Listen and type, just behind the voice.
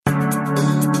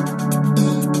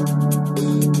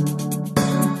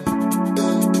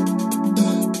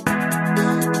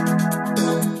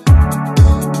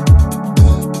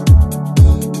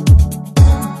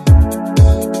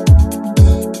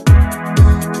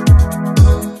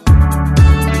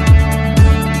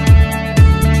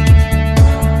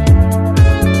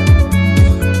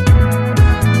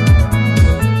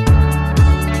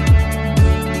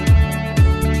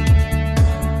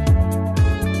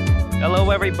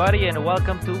everybody, and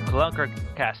welcome to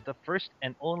Clunkercast, the first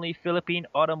and only Philippine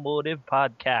automotive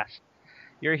podcast.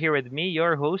 You're here with me,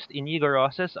 your host, Inigo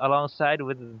Rosas, alongside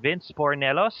with Vince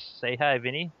Pornelos. Say hi,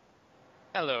 Vinny.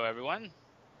 Hello, everyone.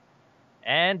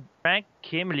 And Frank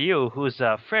Kim Liu, who's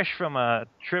fresh from a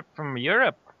trip from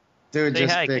Europe. Dude, Say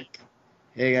just hi, Kim. pick.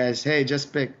 Hey guys, hey,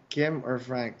 just pick Kim or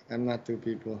Frank. I'm not two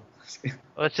people. Let's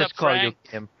What's up, just call you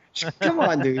Frank? Kim. Come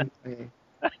on, dude. Okay.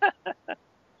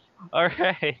 All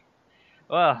right.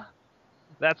 Well,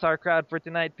 that's our crowd for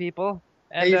tonight, people.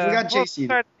 And Hey, you forgot well, JC.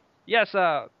 start. Yes.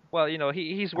 Well,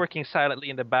 he's working silently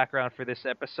in the background for this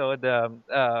episode.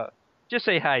 Just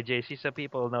say hi, JC, so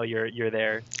people know you're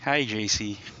there. Hi,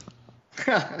 JC.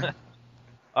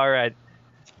 All right.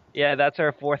 Yeah, that's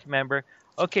our fourth member.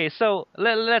 Okay, so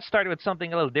let's start with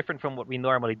something a little different from what we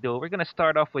normally do. We're gonna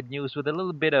start off with news with a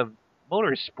little bit of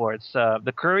motorsports.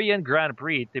 The Korean Grand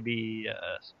Prix, to be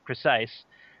precise.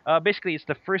 Basically, it's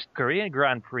the first Korean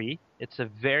Grand Prix. It's a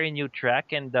very new track,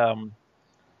 and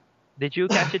did you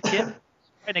catch it, Kim?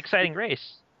 An exciting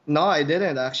race. No, I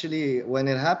didn't. Actually, when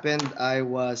it happened, I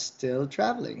was still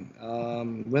traveling.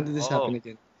 When did this Oh, happen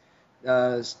again?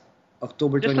 Uh, s-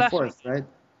 October just last week. 24th, right?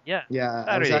 Yeah, Yeah,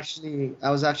 Saturday, I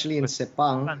was actually in but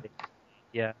Sepang Sunday.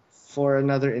 Yeah, for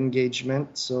another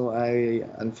engagement, so I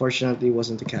unfortunately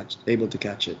wasn't able to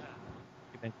catch it.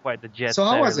 you've been quite the jet So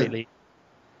how setter was it? lately.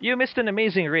 You missed an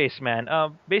amazing race, man.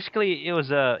 Basically, it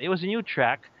was a new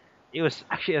track. It was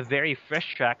actually a very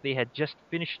fresh track. They had just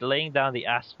finished laying down the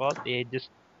asphalt. They had just,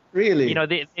 Really?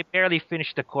 they barely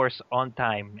finished the course on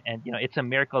time, and it's a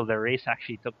miracle the race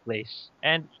actually took place.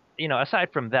 And aside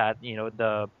from that,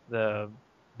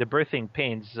 the birthing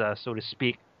pains, so to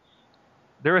speak,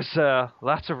 there was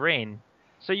lots of rain.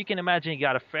 So you can imagine you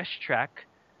got a fresh track.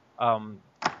 Um,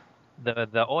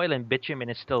 the oil and bitumen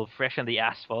is still fresh on the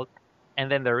asphalt, and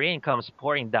then the rain comes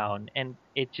pouring down, and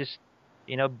it just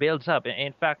builds up.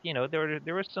 In fact,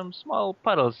 there were some small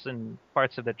puddles in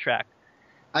parts of the track.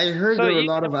 I heard So there were a you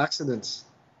lot can, of accidents.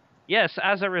 yes,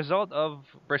 as a result of,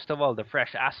 first of all, the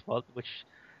fresh asphalt, which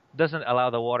doesn't allow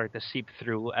the water to seep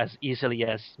through as easily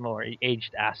as more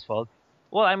aged asphalt.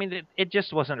 Well, I mean, it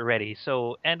just wasn't ready.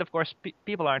 So, and of course,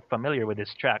 people aren't familiar with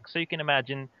this track, so you can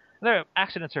imagine there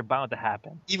accidents are bound to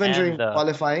happen. Even And during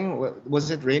qualifying,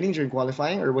 was it raining during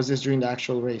qualifying or was this during the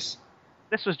actual race?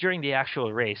 this was during the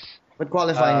actual race. But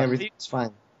qualifying, So everything's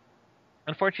fine.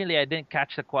 unfortunately, I didn't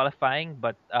catch the qualifying,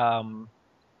 but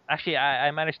actually,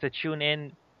 I managed to tune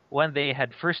in when they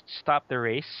had first stopped the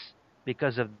race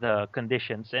because of the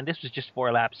conditions, and this was just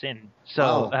 4 laps in.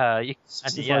 So Wow. yeah,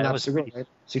 64 it laps was to go, pretty. right?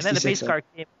 And then the pace 66, right? car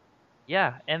came.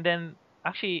 Yeah, and then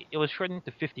actually it was shortened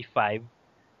to 55.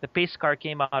 The pace car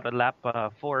came out at lap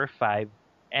 4 or 5,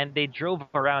 and they drove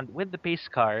around with the pace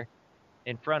car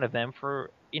in front of them for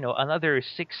another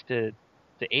 6 to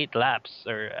 8 laps,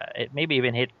 or it maybe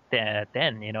even hit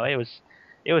 10.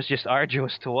 It was just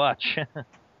arduous to watch.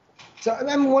 So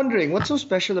I'm wondering, what's so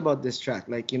special about this track?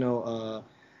 Like,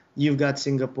 you've got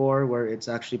Singapore, where it's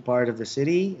actually part of the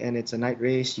city and it's a night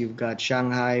race. You've got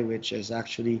Shanghai, which is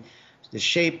actually the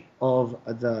shape of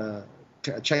the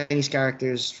Chinese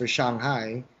characters for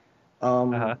Shanghai.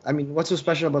 Uh-huh. I mean, what's so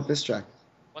special about this track?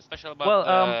 What's special about Well,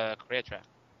 the Korea track?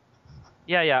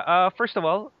 yeah, yeah. First of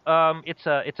all, it's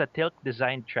a tilt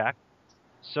design track.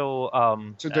 So,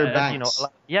 So there are as you know, banks,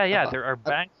 yeah, yeah, uh, there are a,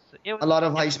 banks. a lot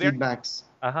of It's high-speed very, banks.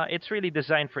 it's really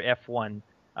designed for F1.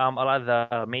 A lot of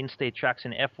the mainstay tracks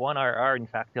in F1 are in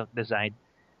fact tilt designed.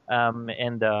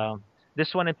 And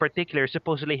this one in particular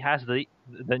supposedly has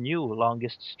the new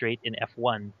longest straight in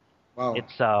F1. Wow.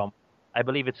 It's I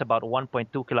believe it's about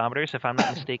 1.2 kilometers if I'm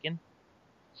not mistaken.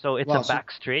 So it's a Wow. So,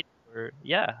 back straight, or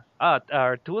yeah,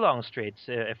 or two long straights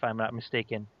if I'm not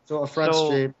mistaken. so a front So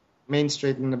straight, main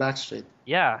straight, and a back straight.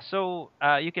 yeah, so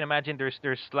you can imagine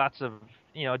there's lots of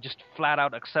just flat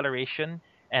out acceleration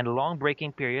and long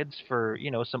braking periods for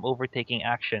some overtaking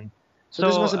action. So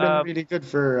this So must have been really good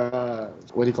for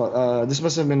what do you call it? This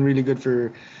must have been really good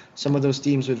for some of those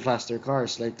teams with faster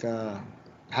cars, like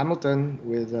Hamilton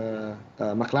with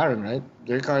McLaren, right?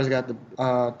 Their cars got the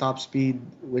top speed,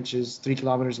 which is 3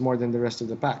 kilometers more than the rest of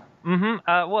the pack.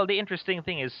 well, the interesting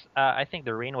thing is I think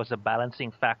the rain was a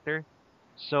balancing factor.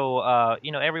 So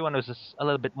everyone was just a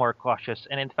little bit more cautious,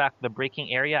 and in fact the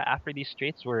braking area after these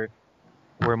straights where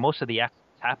most of the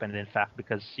accidents happened. In fact,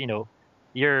 because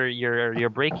you're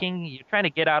braking, you're trying to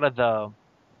get out of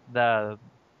the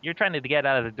you're trying to get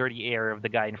out of the dirty air of the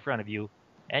guy in front of you,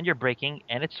 and you're braking,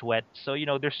 and it's wet. So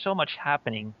there's so much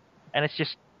happening, and it's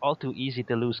just all too easy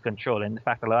to lose control. And in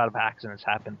fact, a lot of accidents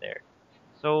happened there.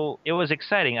 So it was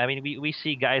exciting. I mean, we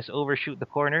see guys overshoot the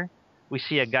corner. We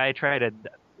see a guy try to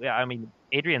yeah, I mean,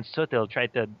 Adrian Sutil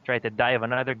tried to dive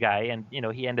another guy, and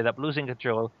he ended up losing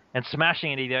control and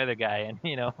smashing into the other guy, and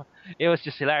it was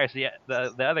just hilarious.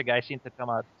 The other guy seemed to come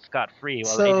out scot free,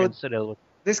 while Adrian So Sutil was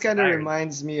this kind of tired.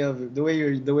 reminds me of the way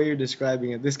you're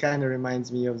describing it. This kind of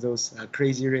reminds me of those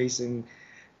crazy racing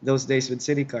those days with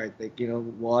City Kart. Like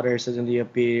water suddenly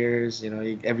appears.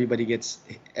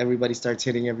 Everybody starts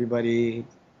hitting everybody.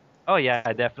 Oh yeah,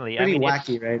 definitely. I Pretty mean,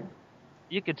 wacky, right?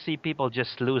 you could see people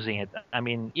just losing it. I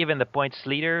mean, even the points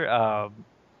leader,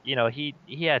 he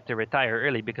had to retire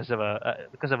early because of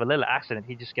a little accident.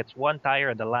 He just gets one tire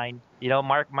on the line.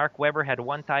 Mark Webber had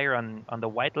one tire on the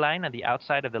white line on the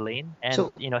outside of the lane, and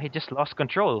So he just lost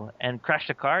control and crashed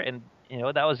the car, and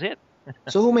that was it.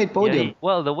 so who made podium?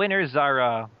 Well, the winners are,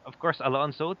 of course,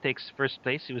 Alonso takes first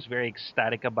place. He was very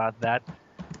ecstatic about that.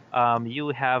 You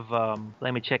have,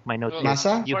 let me check my notes Well, here.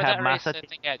 Massa? You for have that race, Massa. I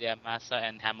think yeah, Massa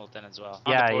and Hamilton as well on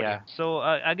the Yeah, podium. yeah. So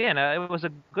again, it was a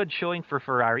good showing for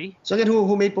Ferrari. So again,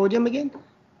 who made podium again?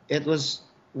 It was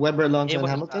Weber, Alonso, It and was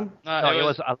Hamilton. No, no, it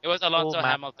was Alonso, Massa,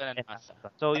 Hamilton, and Massa.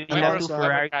 So you And have two Alonso, Weber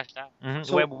Ferrari. crashed out.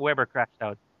 So Weber crashed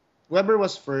out. Weber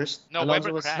was first. No, Alonso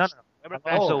Weber was crashed. No, Weber Oh.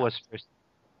 Alonso crashed. was first.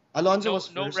 Alonso No,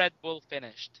 was no first. Red Bull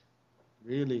finished.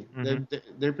 Really, Mhm.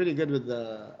 they're pretty good with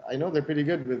the. I know they're pretty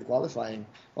good with qualifying.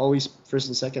 Always first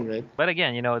and second, right? But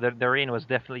again, the rain was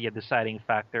definitely a deciding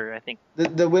factor. I think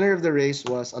The winner of the race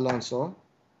was Alonso,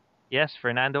 yes,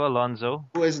 Fernando Alonso,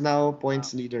 who is now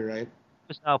points leader, right?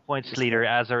 who's now points leader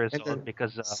as a And result then,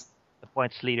 because the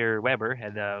points leader Weber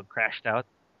had crashed out.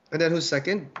 and then who's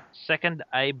second? Second,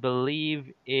 I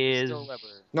believe is Still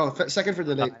Weber. No, second for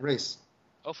the race.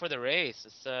 Oh, for the race,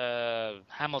 it's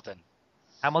Hamilton.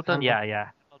 Hamilton. Yeah, yeah.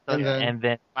 And Hamilton, then- and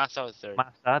then Massa was third.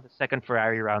 Massa, the second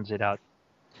Ferrari rounds it out.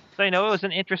 So it was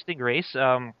an interesting race.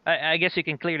 I guess you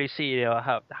can clearly see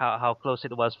how close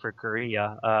it was for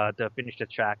Korea to finish the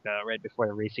track right before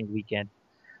the racing weekend.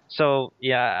 So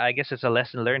yeah, I guess it's a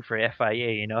lesson learned for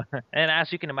FIA. And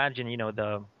as you can imagine,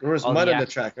 There was all mud the on the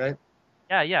accidents- track, right?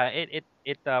 yeah, it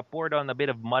poured on a bit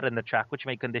of mud on the track, which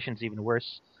made conditions even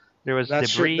worse. There was That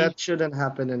debris. shouldn't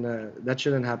happen in an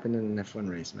F1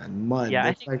 race, man. Mud. Yeah, I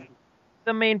That's think- like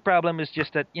The main problem is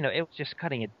just that it was just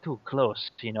cutting it too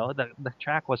close. The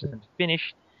track wasn't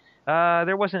finished.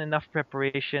 There wasn't enough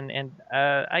preparation, and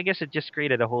I guess it just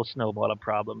created a whole snowball of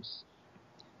problems.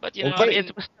 But Okay.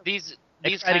 in these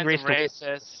Exciting kinds of race to watch.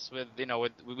 races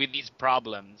with these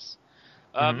problems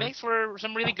Mhm. makes for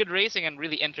some really good racing and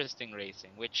really interesting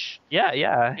racing, which Yeah,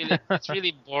 yeah. it's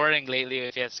really boring lately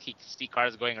if you see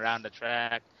cars going around the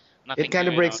track. Nothing it kind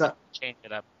of to, breaks up. change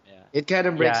it up. Yeah. It kind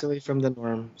of breaks Yeah. away from the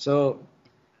norm. So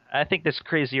I think this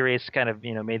crazy race kind of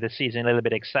made the season a little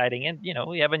bit exciting, and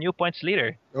we have a new points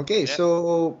leader. okay, Yeah.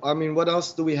 so I mean, what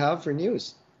else do we have for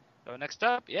news? So next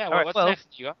up, yeah, All right, what's well- next,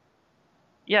 Hugo?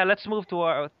 Yeah, let's move to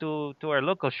our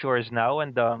local shores now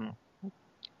and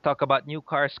talk about new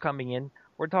cars coming in.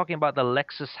 We're talking about the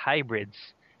Lexus hybrids.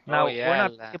 Now, yeah, we're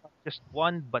not la- talking about just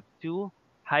one but two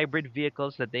hybrid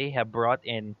vehicles that they have brought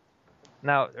in.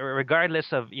 Now,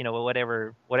 regardless of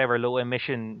whatever low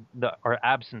emission or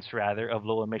absence rather of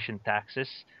low emission taxes,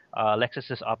 Lexus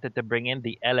has opted to bring in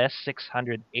the LS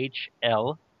 600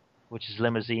 HL, which is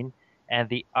limousine, and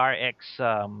the RX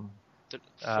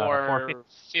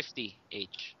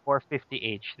 450H.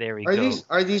 450H. There we Are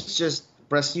go. these just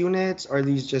press units? Are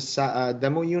these just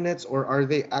demo units, or are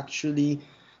they actually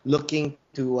looking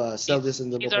to sell this in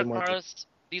the These local are market? cars.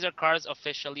 These are cars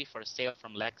officially for sale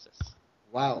from Lexus.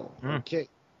 Wow. Hmm. Okay.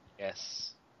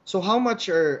 Yes. So how much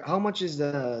is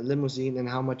the limousine and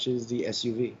how much is the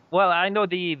SUV? Well, I know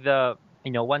the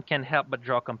one can't help but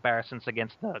draw comparisons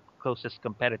against the closest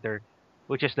competitor,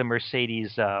 which is the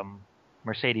Mercedes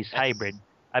S. hybrid.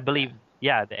 I believe,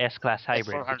 yeah, the S-Class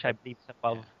hybrid, which I S400. believe is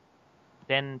above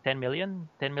 10 million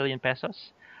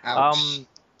pesos. Ouch.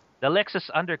 The Lexus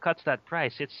undercuts that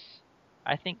price.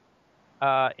 I think,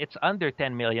 it's under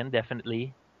 10 million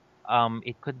definitely.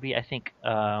 It could be, I think, 8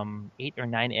 or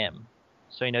 9M.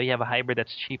 So you have a hybrid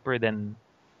that's cheaper than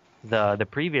the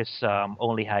previous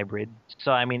only hybrid.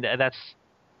 So I mean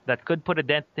that could put a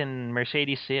dent in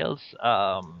Mercedes sales.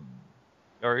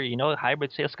 Or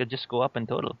hybrid sales could just go up in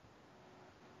total.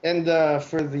 And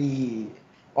for the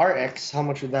RX, how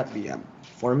much would that be?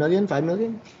 4 million, 5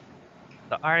 million?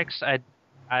 The RX, I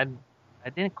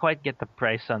didn't quite get the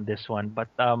price on this one, but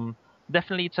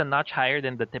definitely it's a notch higher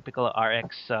than the typical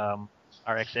RX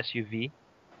SUV.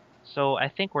 So I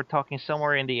think we're talking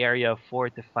somewhere in the area of 4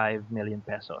 to 5 million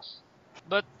pesos.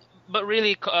 But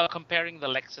really, comparing the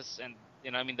Lexus and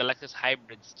the Lexus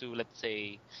hybrids to, let's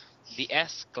say, the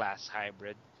S-Class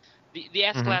hybrid, the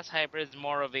S-Class hybrid is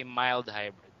more of a mild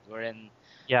hybrid, wherein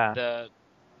Yeah. the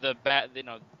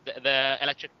the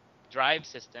electric drive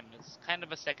system is kind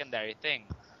of a secondary thing,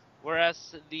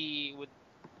 whereas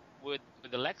with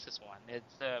the Lexus one,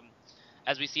 it's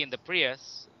as we see in the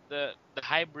Prius, the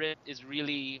hybrid is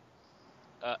really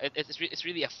it's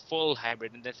really a full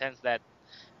hybrid in the sense that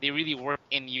they really work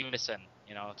in unison.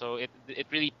 So it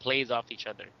really plays off each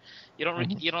other. You don't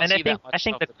And see that much I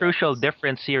think of the the crucial Lexus.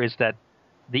 difference here is that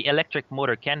the electric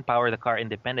motor can power the car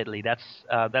independently. That's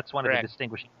one of the Correct.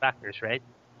 distinguishing factors, right?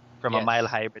 From a Yes. mild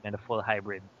hybrid and a full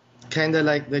hybrid. Kind of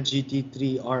like the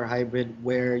GT3R hybrid,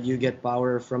 where you get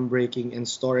power from braking and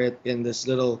store it in this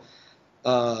little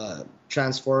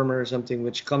transformer or something,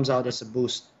 which comes out as a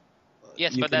boost.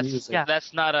 Yes, You but can use it. Yeah.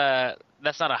 that's not a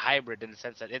hybrid in the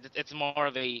sense that it's more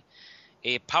of a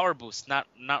power boost,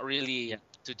 not really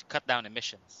to cut down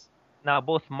emissions. Now,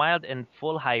 both mild and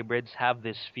full hybrids have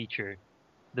this feature.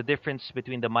 The difference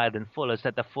between the mild and full is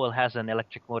that the full has an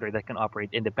electric motor that can operate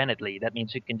independently. That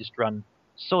means you can just run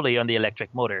solely on the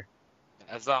electric motor.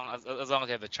 As long as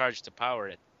you have the charge to power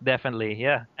it. Definitely,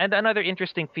 yeah. And another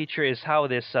interesting feature is how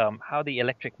how the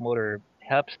electric motor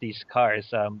helps these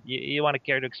cars. You want to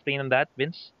care to explain on that,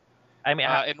 Vince? I mean,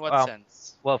 In what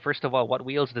sense? well, first of all, what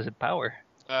wheels does it power?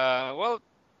 Well,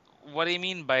 what do you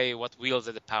mean by what wheels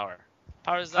does it power?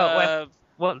 Powers Oh,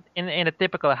 well, in a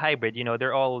typical hybrid,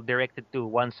 they're all directed to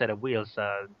one set of wheels,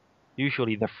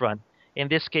 usually the front. In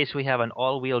this case, we have an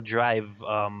all-wheel drive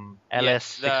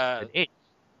yes, LS600H.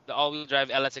 the all-wheel drive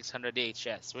LS600H,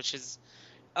 yes, which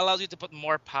allows you to put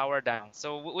more power down.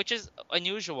 So which is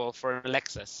unusual for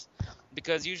Lexus,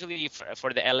 because usually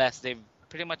for the LS they've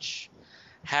pretty much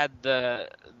had the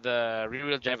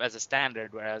rear-wheel drive as a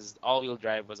standard, whereas all-wheel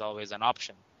drive was always an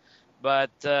option. But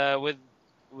with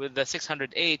the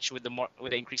 600H, with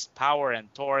the increased power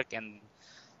and torque and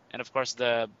of course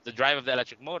the drive of the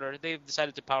electric motor, they've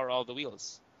decided to power all the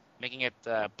wheels, making it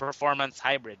performance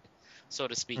hybrid, so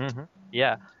to speak.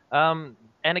 Yeah. And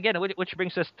again, which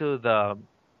brings us to the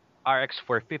RX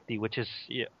 450, which is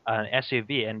an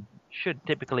SUV and should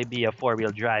typically be a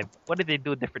four-wheel drive. What did they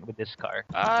do different with this car?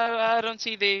 I don't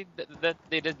see that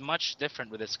they did much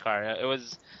different with this car. It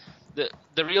was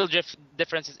the real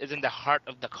difference is in the heart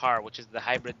of the car, which is the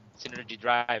hybrid synergy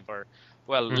drive, or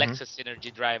Lexus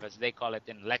synergy drive as they call it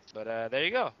in Lex. But there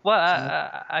you go. Well,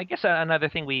 I guess another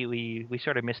thing we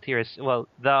sort of missed here is, well,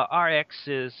 the RX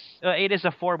it is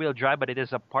a four-wheel drive, but it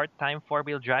is a part-time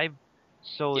four-wheel drive.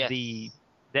 So Yes. the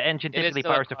engine It is typically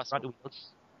still a powers the front crossover.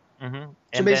 wheels. And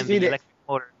So then basically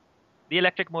the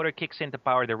electric motor kicks in to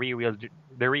power the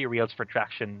rear wheels for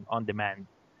traction on demand.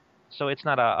 So it's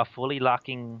not a fully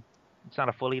locking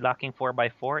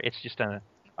 4x4. It's just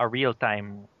a real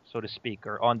time, so to speak,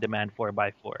 or on demand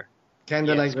 4x4. kind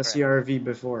of Yes, like the correct. CRV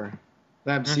before.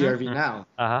 They have CRV now.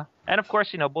 And of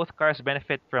course, both cars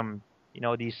benefit from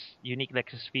these unique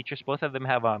Lexus features. Both of them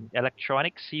have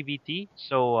electronic CVT,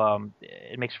 so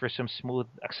it makes for some smooth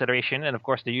acceleration, and of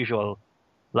course the usual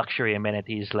luxury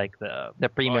amenities like the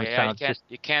premium sound system.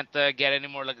 You can't get any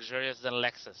more luxurious than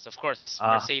Lexus. Of course,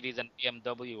 Mercedes and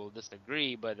BMW will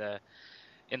disagree, but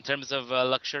in terms of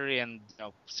luxury and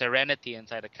serenity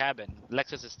inside a cabin,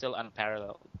 Lexus is still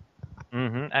unparalleled.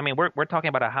 I mean, we're talking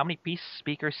about how many piece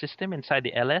speaker system inside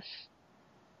the LS?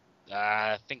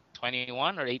 I think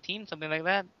 21 or 18, something like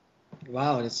that.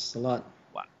 Wow, that's a lot.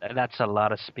 Wow, that's a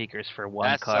lot of speakers for one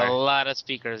That's car. a lot of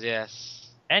speakers, yes.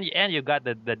 And you got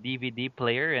the DVD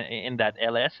player in that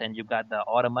LS, and you got the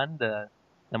ottoman, the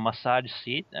massage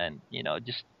seat, and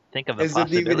just think of the Is the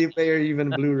possibility. DVD player even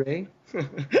Blu-ray?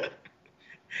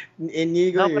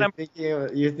 Inigo, No, but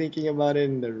you're thinking about it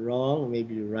in the wrong,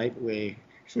 maybe right way.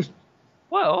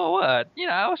 Well, what?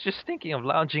 I was just thinking of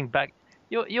lounging back.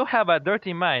 You have a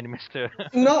dirty mind, Mister.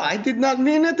 No, I did not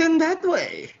mean it in that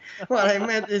way. What I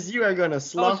meant is you are gonna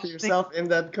slough just yourself in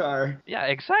that car. Yeah,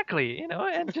 exactly.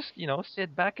 And just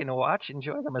sit back and watch,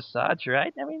 enjoy the massage,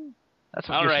 right? I mean, that's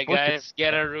what All you're right, supposed to. guys,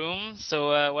 get a room.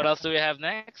 So what else do we have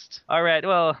next? All right.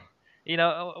 Well,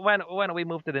 when we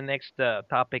move to the next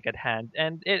topic at hand,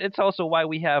 and it's also why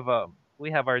we have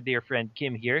our dear friend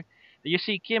Kim here. You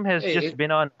see, Kim has Hey, just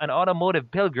been on an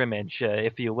automotive pilgrimage,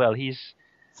 if you will. He's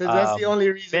So that's the only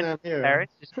reason been I'm to here. Paris.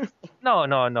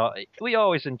 No. We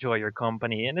always enjoy your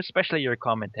company, and especially your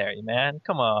commentary, man.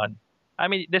 Come on. I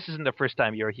mean, this isn't the first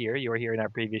time you're here. You were here in our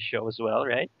previous show as well,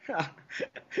 right?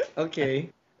 Okay.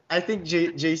 I think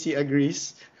JC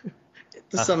agrees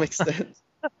to some extent.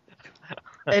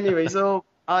 Anyway, so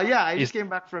yeah, I just came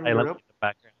back from I love Europe the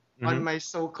background. on my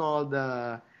so-called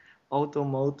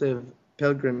automotive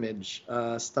pilgrimage,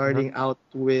 starting out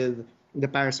with the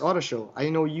Paris Auto Show. I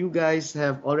know you guys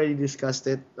have already discussed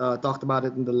it, talked about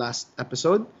it in the last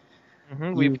episode.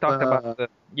 We've You've, talked about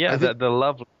I think, the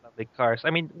lovely cars. I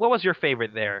mean, what was your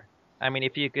favorite there? I mean,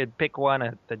 if you could pick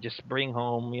one to just bring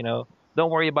home,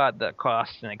 don't worry about the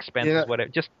costs and you expenses, know, whatever.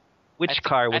 Just I which think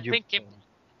car I would you think Kim bring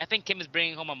I think Kim is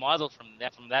bringing home a model from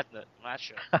that. I'm not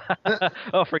sure. uh, home?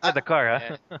 Oh, forget uh, the car,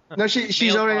 Yeah, huh? no, she's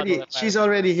male model already if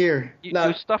I here. You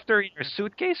No, stuffed her in your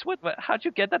suitcase? What? How'd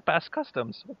you get that past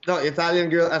customs? no,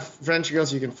 French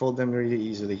girls, you can fold them really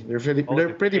easily. Oh, They're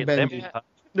you pretty fit them. bendy. yeah.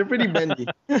 They're pretty bendy.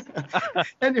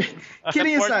 Anyway, The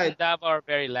kidding Ford aside, Mondeo are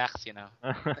very lax.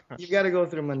 you gotta go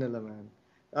through Manila, man.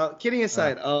 Kidding Uh,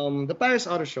 aside, the Paris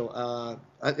Auto Show.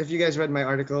 If you guys read my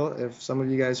article, if some of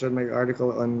you guys read my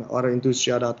article on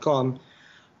autoindustria.com,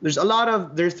 there's a lot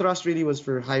of their thrust really was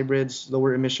for hybrids,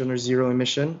 lower emission or zero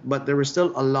emission, but there was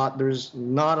still a lot. There's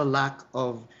not a lack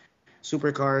of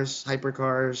supercars,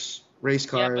 hypercars, race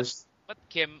Yeah, but cars.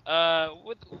 Kim,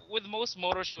 with most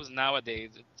motor shows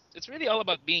nowadays, it's really all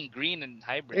about being green and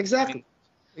hybrid. I Exactly, mean,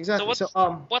 so exactly. So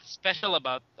what's special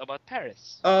about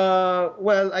Paris?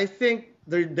 well, I think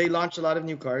they launched a lot of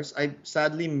new cars. I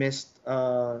sadly missed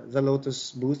the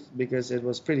Lotus booth because it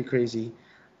was pretty crazy.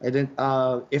 I didn't.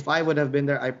 If I would have been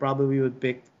there, I probably would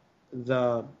pick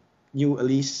the new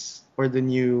Elise or the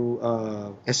new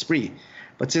Esprit.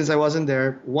 But since I wasn't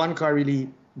there, one car really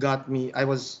got me. I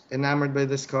was enamored by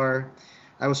this car.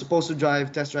 I was supposed to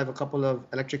test drive a couple of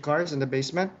electric cars in the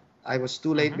basement. I was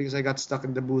too late mhm. because I got stuck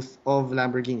in the booth of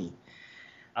Lamborghini.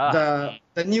 Ah,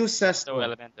 The new Sesto Sesto,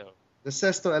 Elemento. the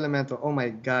Sesto Elemento. Oh my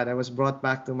God, I was brought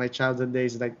back to my childhood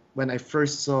days, like when I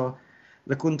first saw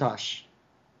the Countach.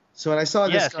 So when I saw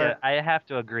this yes, yeah, car, I have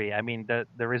to agree. I mean,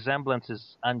 the resemblance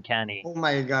is uncanny. oh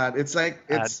my God, Uh,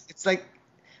 it's like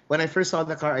when I first saw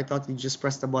the car, I thought you just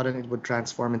press the button, it would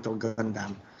transform into a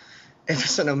Gundam. It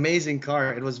was an amazing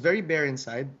car. It was very bare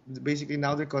inside. Basically,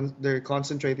 now they're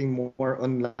concentrating more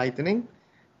on lightening,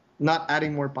 not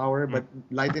adding more power, mm, but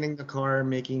lightening the car,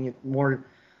 making it more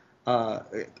uh,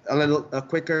 a little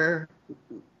quicker,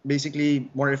 basically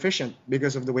more efficient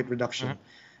because of the weight mhm. reduction.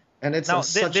 And it's Now,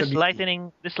 such a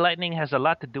beauty. this lightning has a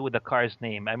lot to do with the car's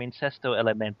name. I mean, Sesto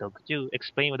Elemento. Could you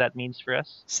explain what that means for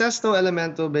us? Sesto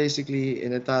elemento, basically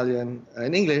in Italian,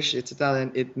 in English, it's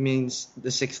Italian. It means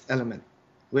the sixth element,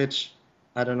 which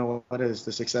I don't know what is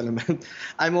the sixth element.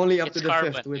 I'm only up to It's the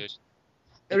carbon, fifth, dude. which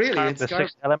It's really carbon. it's The car.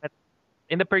 sixth element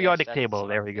in the Yes, periodic that's table.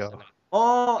 There we sixth go. element.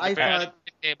 Oh, In the I periodic thought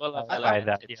table of I, Clarify elements,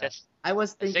 that. it Yeah. says I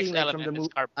was the thinking sixth like from the element is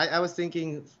movie. carbon. I was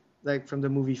thinking like from the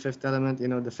movie Fifth Element. You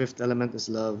know, the fifth element is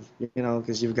love. You know,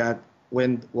 because you've got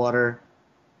wind, water,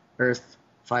 earth,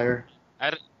 fire.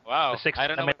 The Wow, sixth I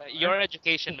don't know element. your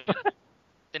education.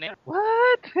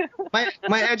 What?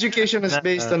 My education is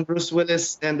based No, on Bruce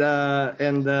Willis and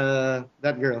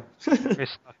that girl,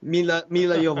 Chris. Mila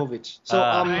Jovovich. So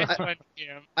Uh, Nice one,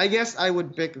 Kim. I guess I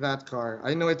would pick that car.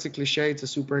 I know it's a cliche, it's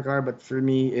a supercar, but for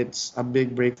me it's a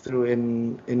big breakthrough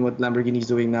in what Lamborghini's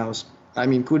doing now. I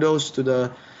mean, kudos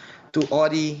to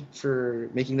Audi for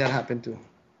making that happen too. no,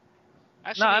 I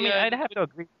Actually, mean, I'd have with to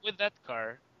agree. with that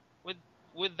car, with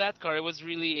with that car, it was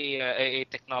really a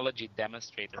technology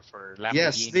demonstrator for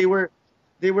Yes, Lamborghini. They were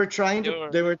they were trying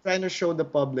to show the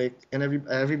public and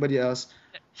everybody else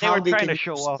They how were they trying can to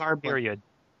show use off. carbon. Period.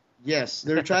 Yes,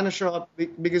 they're trying to show up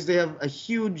because they have a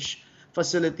huge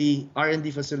facility,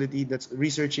 R&D facility that's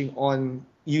researching on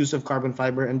use of carbon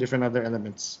fiber and different other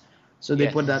elements. So they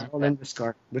put yes, that all in this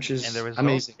car, which And the is result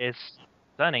amazing. is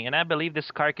stunning. And I believe this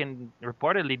car can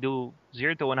reportedly do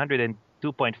 0 to 100 in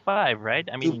 2.5, right?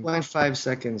 I mean, 2.5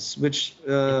 seconds, which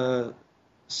in,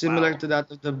 similar wow. to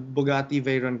that of the Bugatti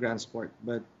Veyron Grand Sport,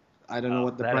 but I don't know Oh,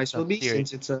 what the that is price some will be serious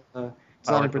since it's not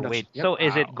power in to weight. production yet. So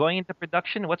is it wow. going into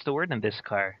production? What's the word in this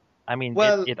car? I mean,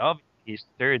 Well, it obviously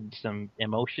stirred some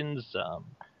emotions,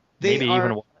 they maybe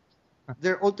even are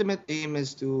their ultimate aim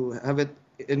is to have it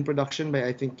in production by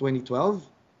I think 2012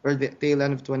 or the tail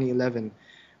end of 2011.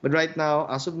 But right now,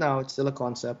 as of now, it's still a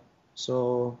concept.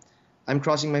 So I'm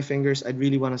crossing my fingers. I'd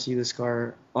really want to see this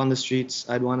car on the streets.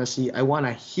 I want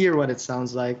to hear what it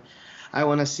sounds like. I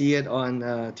want to see it on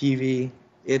TV.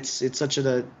 It's such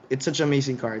an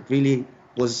amazing car. It really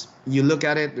was. You look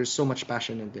at it. There's so much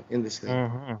passion in this thing.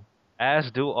 hmm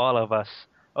as do all of us.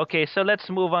 Okay, so let's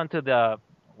move on to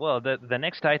the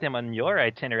next item on your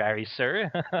itinerary,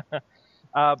 sir.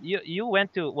 You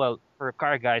went to, well, for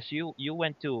car guys, you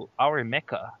went to our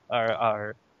Mecca,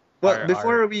 Well, our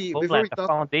before homeland, we the talk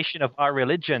foundation of our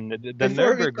religion, the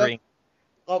before we talk Nurburgring.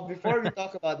 before we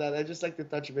talk about that, I just like to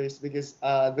touch base because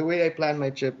the way I planned my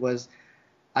trip was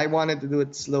I wanted to do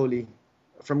it slowly,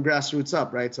 from grassroots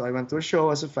up, right? So I went to a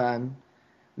show as a fan,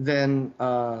 then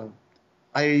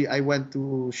I went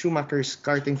to Schumacher's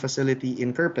karting facility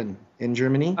in Kirpen in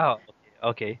Germany. Oh,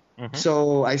 Okay.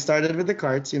 So I started with the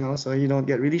carts, so you don't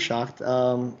get really shocked.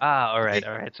 All right,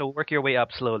 all right. So work your way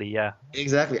up slowly. Yeah.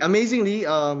 Exactly. Amazingly,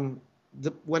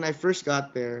 when I first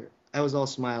got there, I was all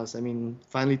smiles. I mean,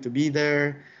 finally to be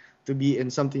there, to be in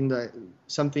something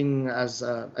as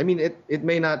I mean, it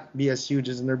may not be as huge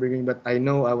as Nurburgring, but I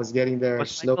know I was getting there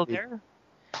Was Michael slowly. there or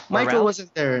Michael Ralph?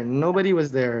 wasn't there. Nobody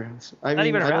was there. I Not mean,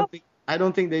 even Ralph? I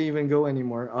don't think they even go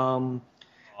anymore.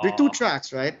 There are two Oh,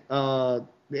 tracks, right?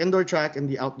 The indoor track and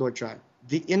the outdoor track.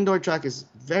 The indoor track is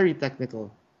very technical.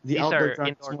 The these outdoor are track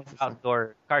is indoor more for fun.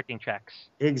 outdoor karting tracks.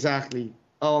 Exactly.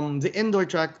 The indoor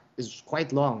track is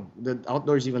quite long. The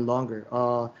outdoor is even longer.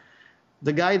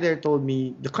 The guy there told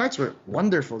me the carts were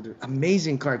wonderful. They're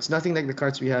amazing carts. Nothing like the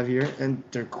carts we have here, and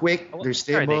they're quick. What They're are they?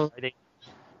 stable. Are they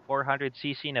 400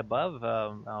 cc and above?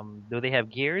 Do they have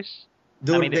gears? I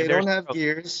Though mean, they there's don't have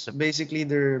gears. Basically,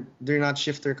 they're not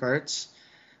shifter carts.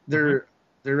 Mhm.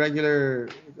 They're regular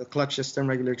clutch system,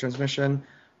 regular transmission.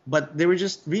 But they were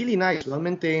just really nice, well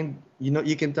maintained.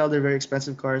 You can tell they're very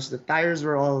expensive cars. The tires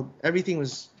were everything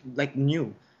was like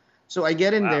new. So I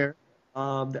get in Wow. there.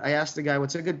 I asked the guy,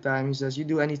 "What's a good time?" He says, "You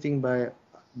do anything by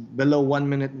below 1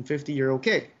 minute and 50, you're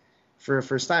okay for a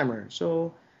first timer."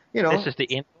 So, This is the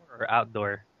indoor or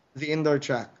outdoor? the indoor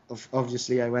track.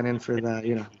 Obviously, I went in for the.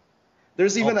 Definitely.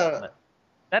 There's Oh, even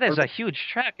that a is a huge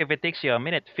track if it takes you a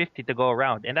minute 50 to go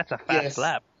around, and that's a fast yes,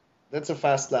 lap. that's a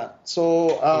fast lap.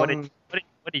 So So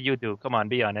what did you do? Come on,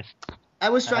 be honest. I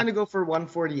was Uh-huh. trying to go for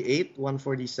 148, I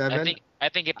 147. think I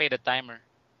think he paid a timer.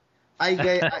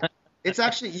 It's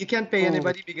actually you can't pay Ooh.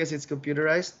 anybody because it's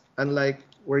computerized. Unlike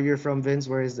where you're from, Vince.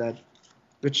 Where is that?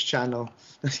 Which channel?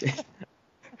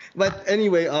 But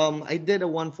anyway, I did a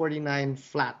 149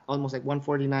 flat, almost like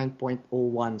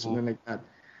 149.01, something like that.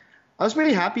 I was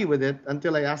pretty happy with it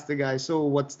until I asked the guy, "So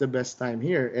what's the best time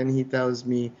here?" And he tells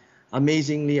me,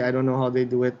 amazingly, I don't know how they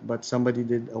do it, but somebody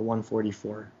did a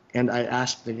 144. And I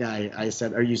asked the guy, I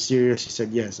said, "Are you serious?" He said,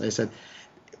 "Yes." I said,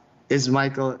 was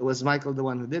Michael the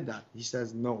one who did that?" He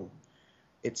says, "No.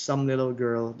 It's some little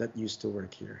girl that used to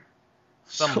work here."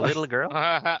 Some So, little girl?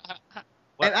 and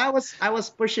What? I was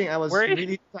pushing. I was Where is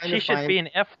really trying she? to Should find be in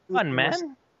who F1, was.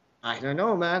 man. I don't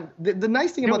know, man. The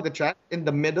nice thing about Dude, the track in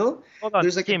the middle, hold on,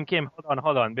 there's like Kim,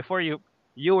 hold on. Before you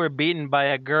were beaten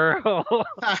by a girl. a.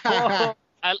 Whoa.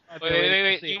 Wait, I've been wait, waiting wait, to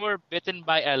wait. see You it. were bitten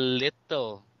by a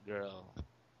little girl.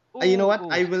 You know what? Ooh.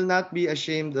 I will not be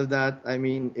ashamed of that. I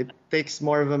mean, it takes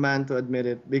more of a man to admit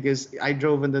it because I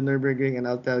drove in the Nurburgring, and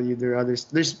I'll tell you there are others.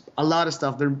 There's a lot of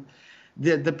stuff.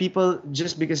 The people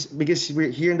just because we're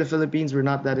here in the Philippines, we're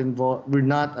not that involved. We're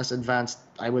not as advanced,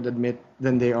 I would admit,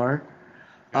 than they are.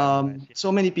 Driving-wise, yeah.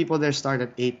 So many people there start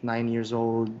at 8, 9 years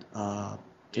old. Yeah,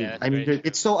 that's I mean, very true.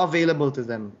 it's so available to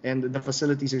them, and the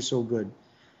facilities are so good.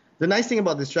 The nice thing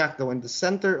about this track, though, in the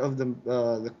center of the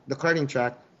karting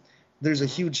track, there's a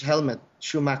Mhm. huge helmet,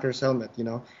 Schumacher's helmet,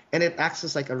 and it acts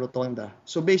as like a rotonda.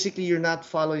 So basically, you're not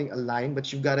following a line,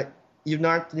 but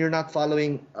you're not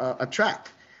following a track,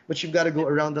 but you've got to go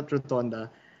It, around that rotonda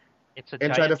it's a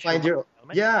and try to giant find Schumacher your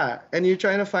helmet. yeah, and you're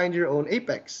trying to find your own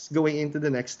apex going into the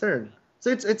next turn. So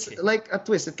it's Okay. like a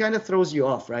twist. It kind of throws you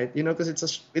off, right? Because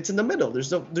it's in the middle. There's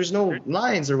no There,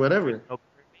 lines or there's whatever. no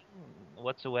curving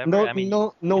whatsoever. No, I mean,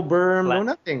 no, no it's berm, no flat.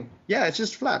 nothing. Yeah, it's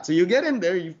just flat. So you get in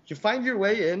there, you find your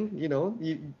way in.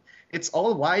 It's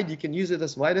all wide. You can use it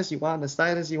as wide as you want, as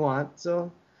tight as you want.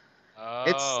 So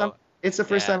it's some. Oh, It's the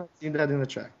first yeah. time I've seen that in the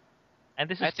track. And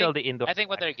this is I still think the indoor I think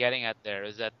what track. they're getting at there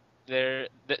is that they're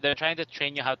trying to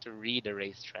train you how to read a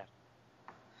racetrack.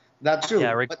 That's Yeah, true.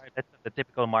 But regardless of the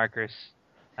typical markers.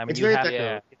 I mean, it's you very have technical.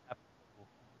 Yeah. to. You have to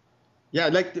Yeah,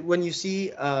 like when you see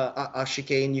a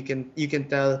chicane, you can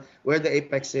tell where the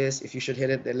apex is. If you should hit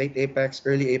it, the late apex,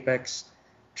 early apex,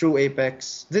 true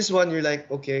apex. This one, you're like,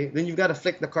 okay. Then you've got to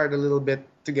flick the card a little bit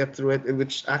to get through it,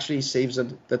 which actually saves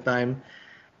the time.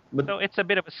 But So it's a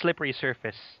bit of a slippery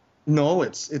surface. no,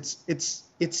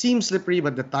 it seems slippery,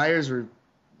 but the tires were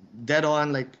dead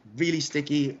on, like really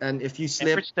sticky. And if you And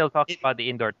we're slip, still talking it, about the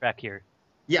indoor track here.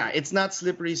 yeah, it's not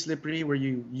slippery where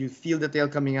you feel the tail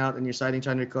coming out and you're siding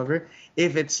trying to recover.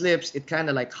 If it slips, it kind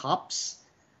of like hops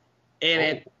and Oh,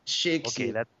 it shakes okay,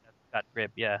 you. that's got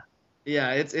grip. Yeah.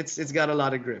 Yeah, it's got a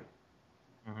lot of grip.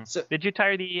 Hmm. So Did you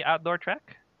tire the outdoor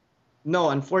track? no,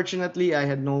 unfortunately, I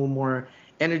had no more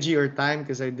energy or time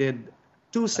because I did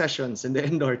 2 sessions in the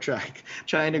indoor track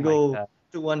trying to Oh my go God.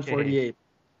 to Okay. 148.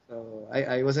 So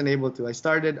I wasn't able to.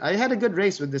 I had a good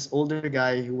race with this older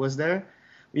guy who was there.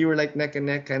 We were like neck and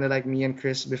neck, kind of like me and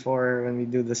Chris before when we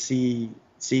do the C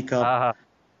Cup. Ah.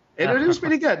 It was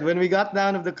pretty good. When we got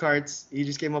down of the carts, he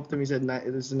just came up to me and said,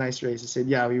 "It was a nice race." I said,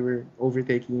 "Yeah, we were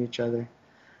overtaking each other."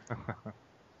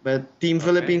 But Team Okay.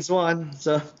 Philippines won,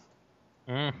 so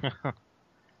Mm.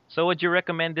 So would you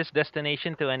recommend this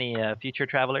destination to any future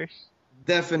travelers?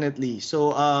 definitely.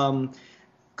 So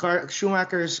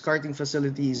Schumacher's karting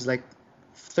facility is like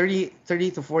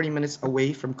 30 to 40 minutes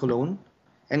away from Cologne,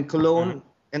 and Mhm. Cologne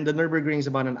and the Nürburgring is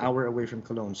about an hour away from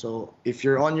Cologne. So if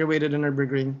you're on your way to the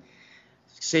Nürburgring,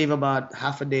 save about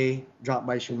half a day, drop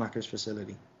by Schumacher's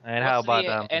facility. And how What's about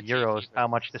the entry euros? fee for How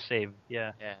this? much to save?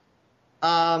 Yeah. Yeah.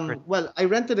 For, Well, I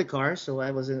rented a car, so I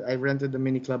rented the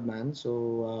Mini Clubman,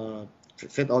 so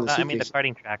fit all the I mean the suitcases.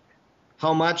 karting track.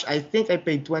 How much? I think I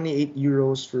paid 28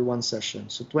 euros for one session.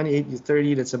 So 28 to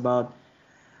 30, that's about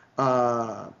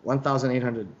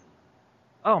 1,800.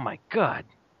 Oh my God.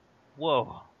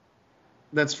 Whoa.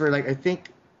 That's for like I think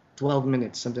 12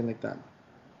 minutes, something like that.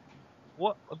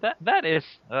 What that is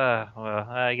well,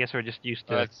 I guess we're just used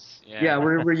to That's Yeah, yeah.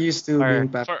 we're used to our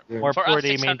being more passengers. For us,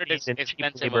 poorly 600 maintained is and cheap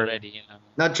expensive labor. already. You know.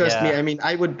 Not trust me. Yeah. I mean,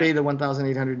 I would pay the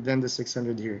 1,800 then the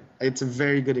 600 here. It's a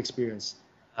very good experience.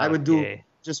 I would do Okay.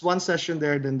 just one session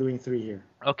there, then doing three here.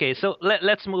 Okay, so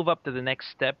let's move up to the next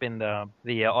step in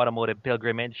the automotive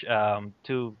pilgrimage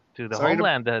to the Sorry to.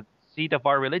 homeland, the seat of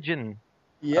our religion,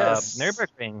 Yes.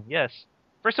 Nürburgring. Yes.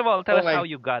 First of all, tell Oh us how my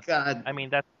you got there. God. I mean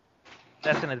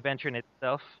that's an adventure in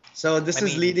itself. So I this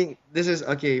is mean, leading. This is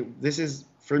okay. This is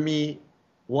for me.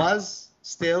 Was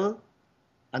still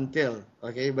until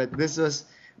okay, but this is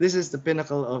the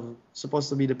pinnacle of supposed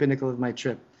to be the pinnacle of my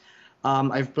trip.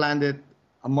 I've planned it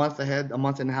a month ahead, a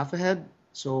month and a half ahead.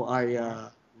 So I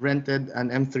mhm. rented an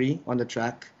M3 on the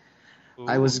track.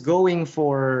 I Ooh. was going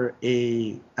for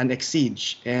an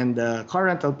Exige, and the car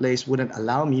rental place wouldn't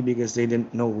allow me because they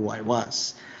didn't know who I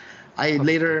was. I Okay.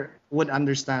 later would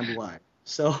understand why.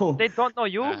 So They don't know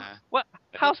you? Uh, What?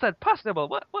 How's that possible?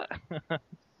 What?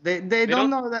 they don't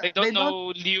know they that don't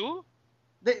know Liu.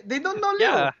 they don't know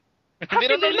Yeah. Liu. How They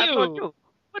can don't know they not know Liu. you?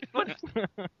 What?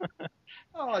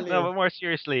 Oh, No, Liu. but more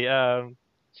seriously,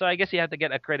 so I guess you have to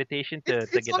get accreditation to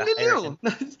It's get a only higher Liu.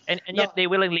 end, and yet No, they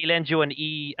willingly lend you an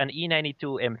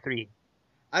E92 M3.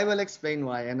 I will explain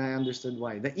why, and I understood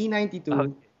why. The E92,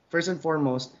 Okay. first and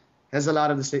foremost, has a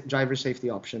lot of the driver safety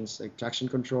options like traction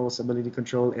control, stability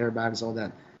control, airbags, all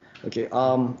that. Okay.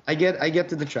 Mhm. I get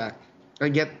to the track.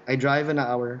 I drive an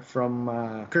hour from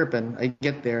Kirpen. I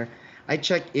get there. I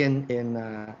check in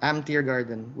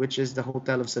Amtiergarden, which is the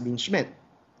hotel of Sabine Schmidt.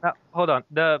 Now, hold on.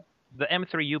 The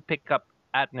M3 you pick up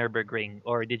at Nürburgring,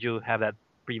 or did you have that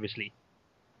previously?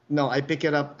 No, I pick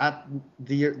it up at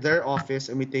their office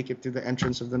and we take it to the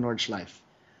entrance of the Nordschleife.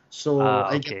 So Ah,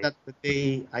 I get okay. that the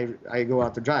day I go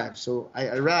out to drive. So I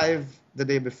arrive the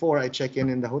day before. I check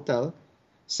in the hotel,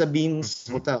 Sabine's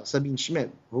Hmm. hotel, Sabine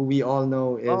Schmidt, who we all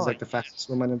know is Oh, like the fastest yes.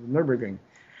 woman in the Nürburgring.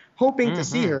 Hoping to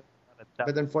see Mm-hmm. her,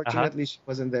 but Uh-huh. unfortunately she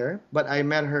wasn't there. But I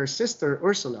met her sister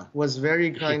Ursula, who was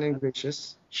very She's kind and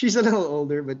gracious. She's a little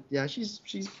older, but yeah, she's.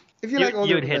 If you like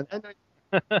older you'd hit. women,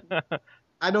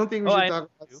 I don't think we Oh, should I talk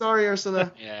about. know Sorry,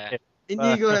 Ursula. Yeah. you.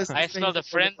 Inigo has I these smell things the for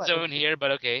the friend fun. zone here,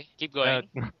 but okay, keep Uh, going.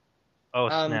 oh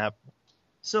Um, snap.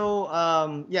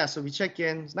 yeah, so we check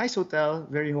in. It's a nice hotel,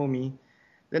 very homey.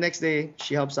 The next day,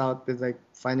 she helps out with like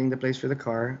finding the place for the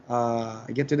car.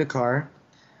 I get to the car.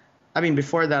 I mean,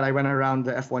 before that, I went around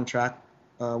the F1 track,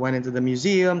 went into the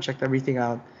museum, checked everything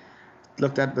out,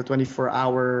 looked at the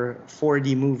 24-hour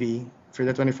 4D movie for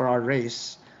the 24-hour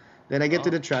race. Then I get to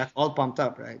Oh, the track, all pumped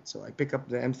up, right? So I pick up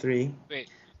the M3. wait.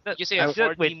 That, You say a I,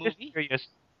 wait, 4D just movie? curious.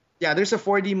 yeah, there's a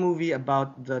 4D movie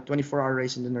about the 24-hour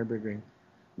race in the Nürburgring,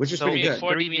 which is So pretty Okay, good.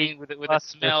 4D 3D meaning with the plus is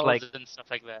smells like and stuff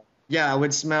like that. Yeah,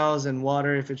 with smells and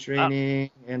water if it's uh, raining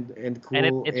and and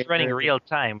cool it's running air. real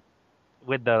time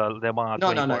with the mga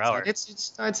No, 24 it's not. hours.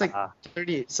 It's like Ah,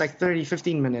 30. It's like 30,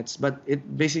 15 minutes, but it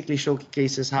basically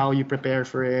showcases how you prepare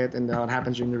for it and what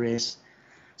happens during the race.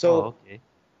 oh, So okay.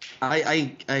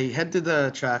 I head to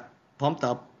the track, pumped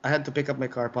up. I had to pick up my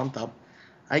car, pumped up.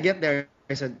 I get there.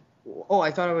 I said, "Oh,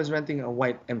 I thought I was renting a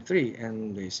white M3,"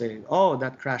 and they say, "Oh,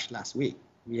 that crashed last week.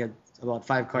 We had about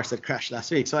five cars that crashed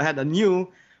last week." So I had a new,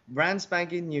 brand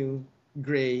spanking new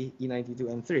gray E92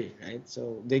 M3, right?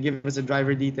 So they give us the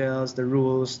driver details, the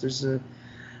rules. There's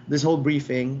this whole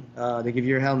briefing. They give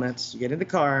you your helmets. You get in the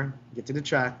car, get to the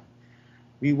track.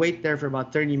 We wait there for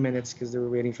about 30 minutes because they were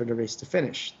waiting for the race to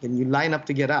finish. Then you line up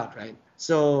to get out, right?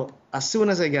 So as soon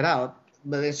as I get out,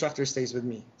 the instructor stays with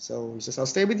me. So he says, "I'll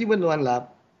stay with you in one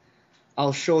lap.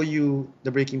 I'll show you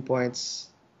the breaking points,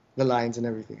 the lines, and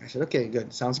everything." I said, "Okay,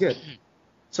 good. Sounds good."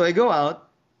 So I go out.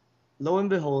 Lo and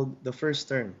behold, the first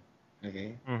turn.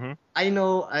 Okay. Mm-hmm. I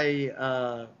know I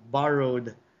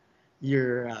borrowed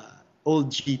your old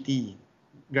GT,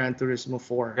 Gran Turismo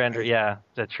 4, Grander, right? yeah,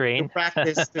 the To train.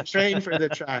 practice, to train for the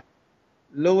track.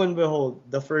 lo and behold,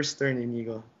 the first turn,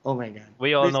 Inigo. Oh my God.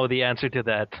 We all This, know the answer to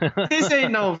that. this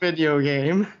ain't no video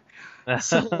game.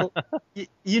 So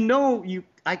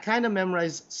I kind of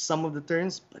memorized some of the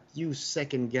turns, but you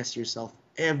second guess yourself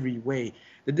every way.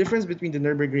 The difference between the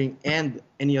Nürburgring and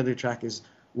any other track is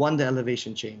one, the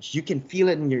elevation change. You can feel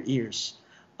it in your ears.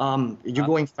 You're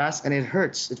going fast and it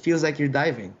hurts. It feels like you're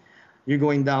diving. You're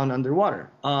going down underwater.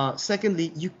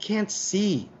 Secondly, you can't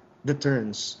see the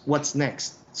turns. What's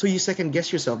next? So you second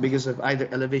guess yourself because of either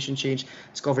elevation change,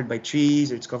 it's covered by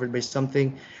trees or it's covered by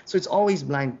something. So it's always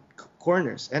blind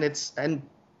corners, and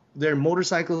there are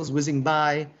motorcycles whizzing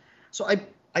by. So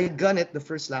I gun it the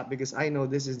first lap because I know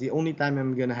this is the only time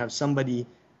I'm gonna have somebody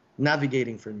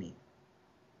navigating for me.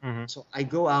 Mhm. So I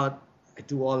go out, I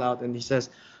do all out, and he says,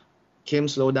 "Kim,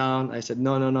 slow down." I said,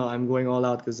 "No, no, no, I'm going all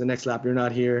out because the next lap you're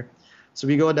not here." So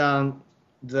we go down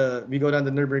the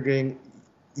Nürburgring.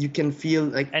 You can feel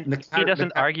like And he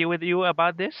doesn't argue with you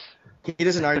about this? He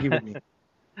doesn't argue with me.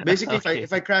 Basically, Okay.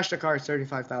 if I crash the car, it's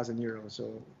 35,000 euros.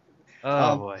 So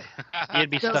Oh um, boy. You'd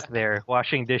be because stuck there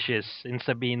washing dishes in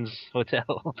Sabine's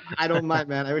hotel. I don't mind,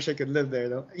 man. I wish I could live there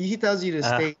though. He tells you to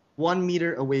Uh, stay 1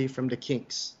 meter away from the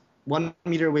kinks, 1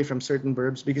 meter away from certain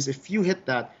burbs, because if you hit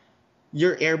that,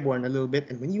 you're airborne a little bit,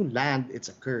 and when you land, it's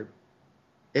a curb.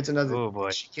 It's another oh boy.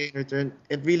 chicane or turn.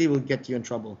 It really will get you in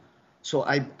trouble. So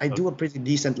I do a pretty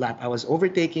decent lap. I was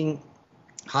overtaking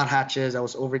hot hatches. I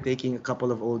was overtaking a couple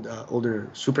of older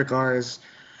supercars,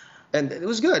 and it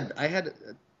was good. I had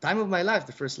a time of my life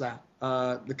the first lap.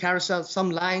 The carousel,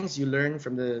 some lines you learn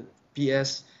from the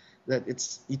PS that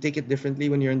you take it differently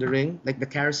when you're in the ring. Like the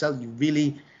carousel, you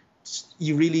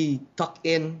really tuck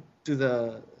in to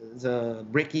the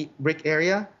brick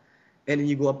area, and then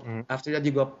you go up. Mhm. After that,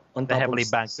 you go up on The top heavily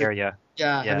of banked area.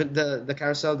 yeah, Yeah. the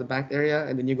carousel, the banked area,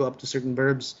 and then you go up to certain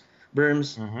berms,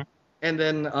 Hmm. and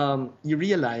then you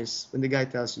realize when the guy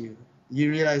tells you, you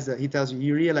realize that he tells you,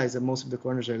 you realize that most of the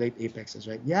corners are late apexes,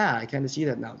 right? Yeah, I kind of see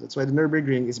that now. That's why the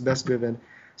Nürburgring is best driven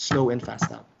slow and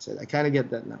fast out. So I kind of get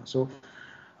that now. So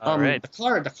All right. the So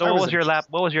car what was was your lap?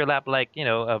 What was your lap like?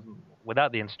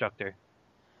 Without the instructor.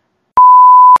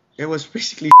 it was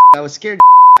basically I was scared.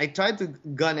 I tried to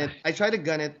gun it. I tried to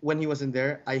gun it when he wasn't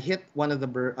there. I hit one of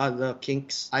the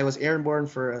kinks. I was airborne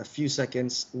for a few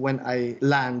seconds. When I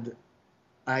land,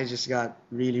 I just got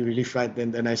really, really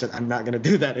frightened, and I said, "I'm not gonna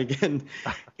do that again,"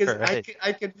 because All right.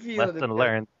 I could feel Lesson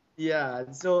learned. yeah.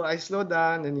 So I slowed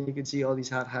down, and you could see all these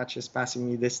hot hatches passing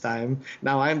me this time.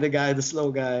 Now I'm the guy, the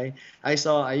slow guy. I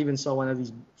even saw one of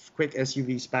these quick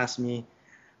SUVs pass me.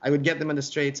 I would get them in the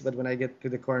straights, but when I get to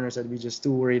the corners, I'd be just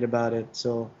too worried about it.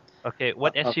 So Okay.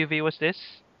 What uh, SUV was this?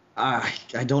 I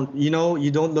don't, you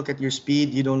don't look at your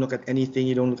speed, you don't look at anything,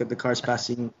 you don't look at the cars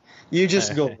passing. You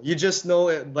just go. You just know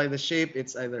it by the shape.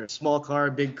 It's either a small car,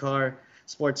 big car,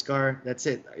 sports car. That's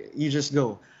it. You just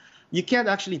go. You can't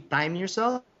actually time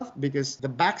yourself because the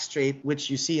back straight, which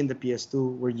you see in the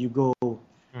PS2, where you go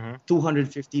Hmm.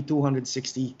 250,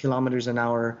 260 kilometers an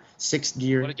hour, sixth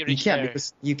gear, What did you you reach can't there?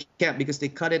 because they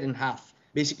cut it in half.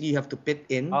 Basically, you have to pit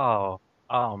in. Oh.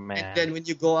 Oh And man. then when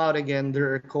you go out again,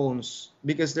 there are cones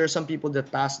because there are some people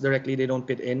that pass directly; they don't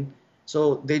pit in,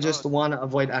 so they just Oh, want to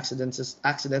avoid accidents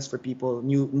for people,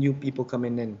 new people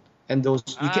coming in, and those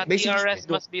you can basically.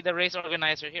 TRS must be the race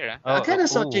organizer here. Huh? I Oh. kind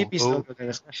of saw Oh. JP's Oh. logo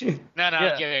there. No, no, I'm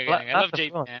Yeah. kidding, I'm kidding. I love Lots of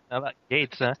JP, fun. man. I like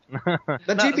Gates, huh?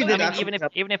 But No, JP so, I did mean, actually.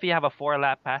 even if you have a 4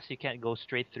 lap pass, you can't go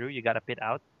straight through. You gotta pit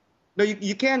out. No,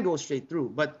 you can go straight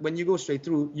through, but when you go straight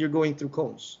through, you're going through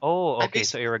cones. Oh, I okay.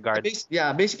 So basically,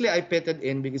 irregardless. basically I pitted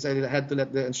in because I had to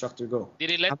let the instructor go.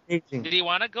 Did Amazing. he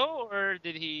want to go or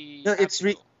did he No, have it's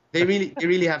to go? they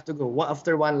really have to go.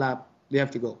 After one lap, they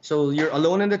have to go. So you're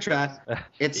alone in the track.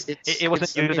 It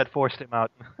wasn't you that forced him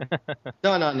out.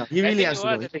 No. He I really think has it to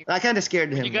was. go. I think I kind of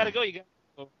scared when him. you gotta Man. go, you gotta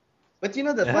go. But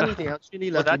the funny thing, I was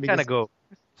really Well, lucky that kind because of go.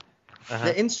 Uh-huh.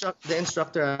 the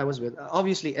instructor I was with,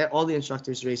 obviously all the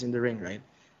instructors race in the ring, right?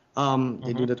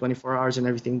 They do Mhm. the 24 hours and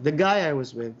everything. The guy I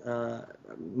was with,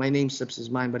 my name slips his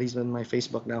mind, but he's on my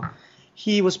Facebook now.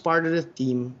 He was part of the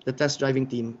team, the test driving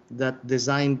team that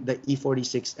designed the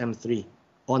E46 M3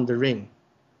 on the ring.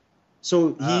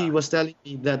 So he Ah. was telling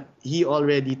me that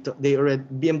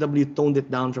BMW toned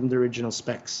it down from the original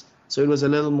specs. So it was a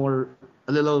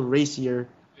little racier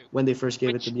when they first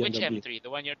gave it to Which BMW. M3? The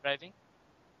one you're driving?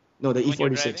 No, the The one you're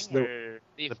E46, driving or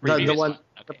the The the previous one, one?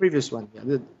 the Okay. previous one, yeah,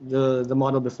 the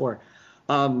model before.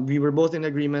 We were both in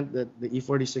agreement that the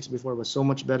E46 before was so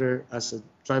much better as a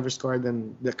driver's car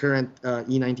than the current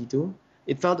E92.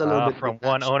 It felt a little bit From like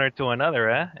one action. owner to another,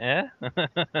 eh? Yeah.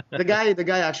 The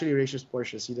guy actually races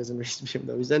Porsches. He doesn't race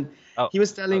BMWs. And Oh, he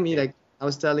was telling me okay. like I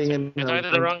was telling So him you're talking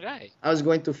to the wrong guy. I was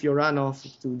going to Fiorano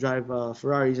to drive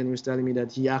Ferraris, and he was telling me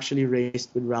that he actually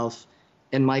raced with Ralph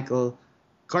and Michael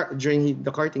during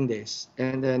the karting days,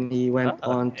 and then he went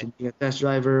Oh, on okay. to be a test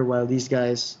driver while these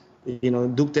guys,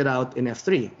 duked it out in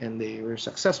F3, and they were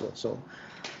successful. So,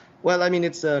 well, I mean,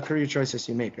 it's career choices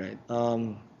you make, right?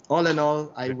 All in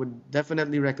all, I would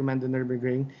definitely recommend the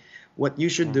Nürburgring. What you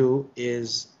should Mhm. do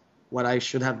is what I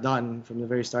should have done from the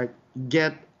very start: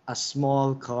 get a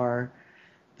small car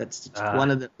that's Ah,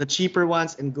 one of the cheaper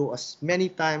ones, and go as many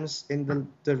times in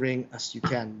the ring as you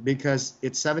can, because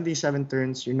it's 77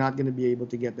 turns. You're not going to be able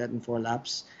to get that in 4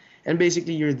 laps. And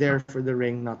basically, you're there for the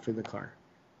ring, not for the car.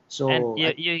 and So,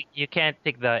 you can't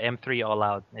take the M3 all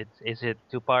out. Is it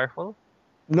too powerful?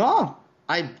 no,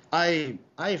 I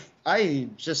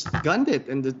just gunned it.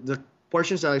 And the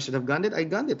portions that I should have gunned it, I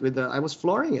gunned it I was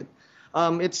flooring it.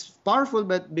 It's powerful,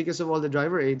 but because of all the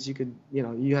driver aids, you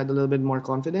had a little bit more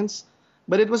confidence.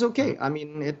 But it was Mhm. okay. I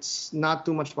mean, it's not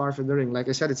too much power for the ring. Like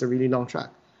I said, it's a really long track.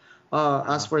 As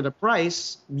Uh-huh. for the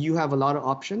price, you have a lot of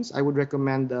options. I would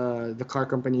recommend the car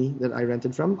company that I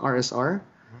rented from, RSR.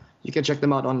 Mhm. You can check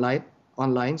them out online.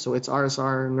 Online, so it's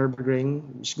RSR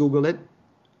Nürburgring. Just Google it.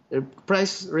 The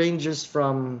price ranges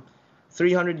from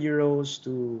 300 euros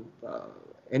to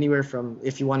anywhere from,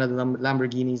 if you wanted the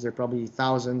Lamborghinis, they're probably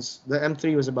thousands. The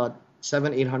M3 was about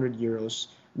 800 euros.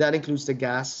 That includes the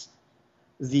gas,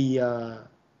 the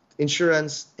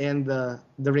insurance, and the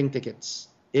ring tickets.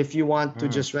 If you want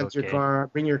to just rent your Okay. car,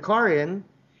 bring your car in,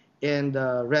 and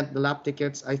rent the lap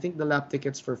tickets. I think the lap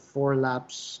tickets for 4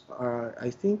 laps are,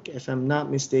 I think, if I'm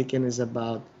not mistaken, is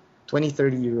about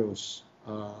 20-30 euros.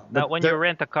 Now, But when you they're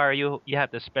rent a car, you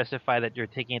have to specify that you're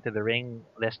taking it to the ring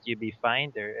lest you be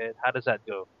fined, or how does that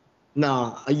go?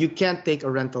 No, you can't take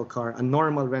a rental car, a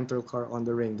normal rental car on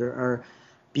the ring. There are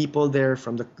people there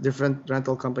from the different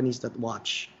rental companies that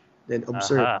watch, then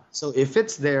observe. Aha. So if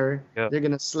it's there, Go. they're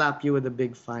gonna slap you with a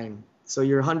big fine. So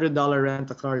your $100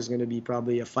 rent a car is gonna be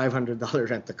probably a $500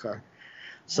 rent a car.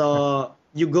 So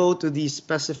you go to these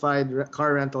specified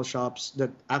car rental shops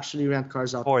that actually rent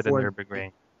cars out For the for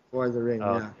Nürburgring. the ring.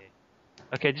 Yeah. Okay.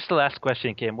 Okay, just the last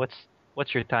question, Kim.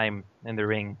 What's your time in the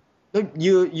ring? Look,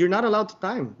 you're not allowed to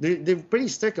time. They're pretty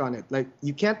strict on it. Like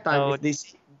you can't time. No. If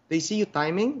they see you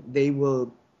timing, they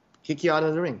will kick you out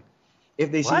of the ring.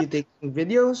 If they see you What? taking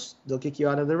videos, they'll kick you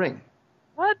out of the ring.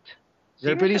 What?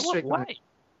 They're pretty Seriously? What? strict on Why? it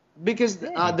because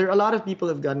Dang. there are a lot of people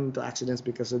have gotten into accidents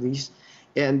because of these,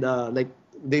 and like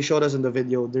they showed us in the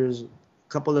video, there's a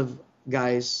couple of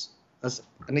guys as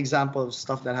an example of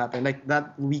stuff that happened. Like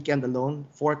that weekend alone,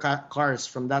 4 cars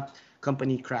from that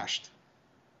company crashed,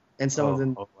 and some of Oh,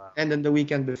 them, oh wow. and then the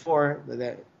weekend before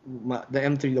the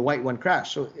M3, the white one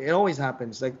crashed. So it always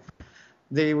happens. Like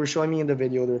they were showing me in the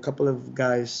video, there were a couple of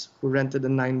guys who rented a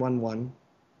 911.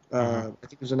 Mm-hmm. I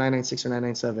think it was a 996 or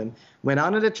 997. Went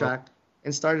out on the Oh, track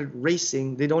and started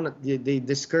racing. They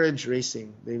discourage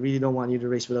racing. They really don't want you to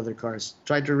race with other cars.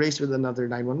 Tried to race with another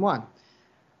 911.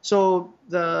 So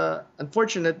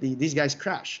unfortunately these guys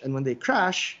crash, and when they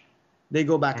crash, they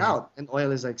go back mm. out, and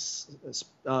oil is like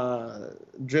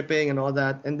dripping and all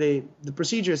that. And the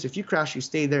procedure is, if you crash, you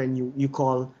stay there and you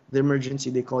call the emergency.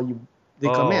 They call you. They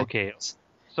come Oh, in. okay.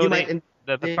 So You might and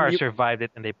the then car you survived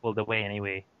it and they pulled away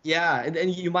anyway. yeah,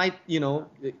 and you might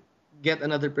get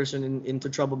another person into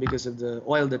trouble because of the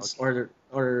oil that's Okay.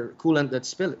 or coolant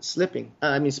that's slipping.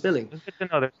 I mean spilling. It's good to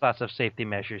know there's lots of safety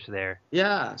measures there.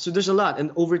 Yeah, so there's a lot,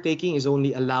 and overtaking is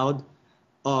only allowed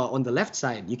on the left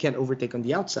side. You can't overtake on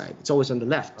the outside. It's always on the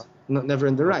left, never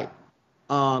on the Oh, right.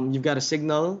 You've got a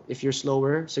signal. If you're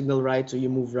slower, signal right, so you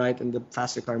move right, and the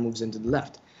faster car moves into the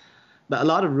left. But a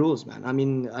lot of rules, man. I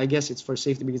mean, I guess it's for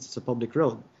safety because it's a public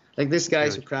road. Like this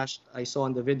guys true, who true. crashed, I saw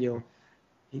in the video.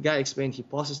 He guy explained. He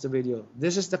pauses the video.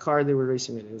 This is the car they were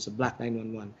racing with. It was a black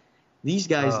 911. These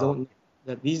guys Oh, don't know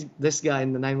that this guy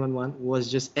in the 911 was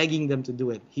just egging them to do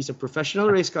it. He's a professional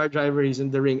race car driver. He's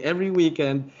in the ring every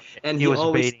weekend, and he he was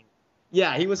always baiting.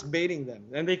 yeah, he was baiting them,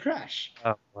 and they crash.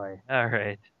 Oh boy. All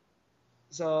right. All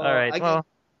So right. I guess Well.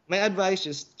 my advice,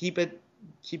 just keep it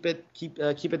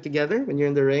together when you're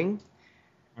in the ring,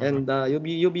 Mhm. and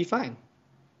you'll be fine.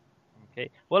 Okay.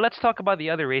 Well, let's talk about the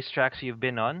other racetracks you've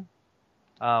been on.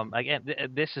 Again,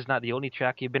 this is not the only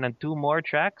track. You've been on two more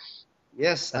tracks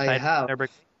Yes, I aside from have.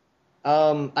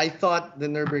 Nürburgring. I thought the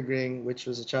Nürburgring, which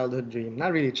was a childhood dream,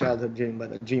 not really a childhood dream,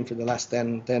 but a dream for the last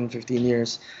 15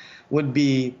 years, would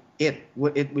be it.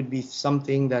 It would be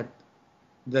something that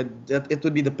it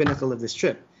would be the pinnacle of this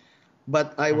trip.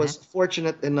 But I Mm-hmm. was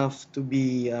fortunate enough to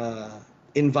be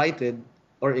invited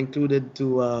or included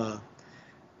fortunate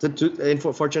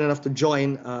enough to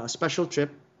join a special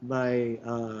trip by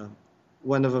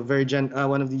one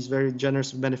of these very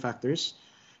generous benefactors.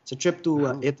 It's a trip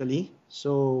to Italy.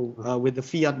 So with the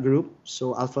Fiat group,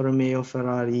 so Alfa Romeo,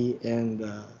 Ferrari, and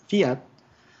Fiat,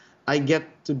 I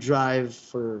get to drive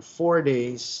for 4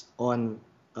 days on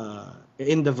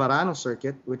in the Varano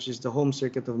circuit, which is the home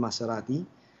circuit of Maserati,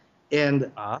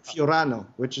 and Ah. Fiorano,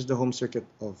 which is the home circuit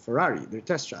of Ferrari, their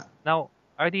test track. Now,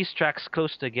 are these tracks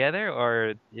close together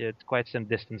or it's quite some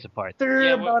distance apart? They're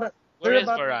Yeah, about where they're is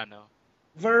about Verano?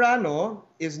 Verano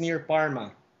is near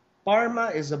Parma.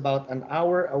 Parma is about an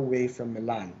hour away from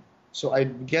Milan. So I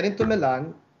get into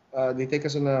Milan. They take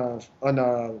us on a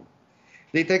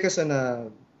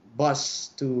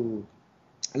bus to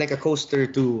like a coaster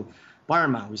to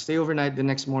Parma. We stay overnight. The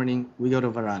next morning we go to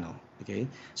Verano. Okay.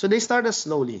 So they start us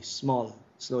slowly.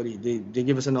 They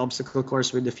give us an obstacle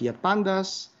course with the Fiat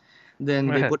Pandas. Then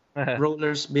they put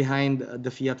rollers behind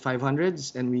the Fiat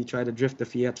 500s, and we try to drift the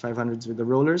Fiat 500s with the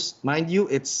rollers. Mind you,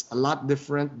 it's a lot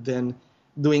different than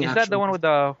doing Is that the one with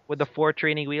the four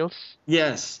training wheels?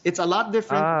 Yes, it's a lot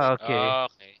different. Ah, okay.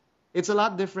 Okay. It's a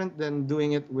lot different than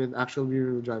doing it with actual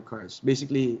rear-wheel drive cars.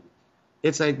 Basically,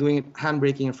 it's like doing it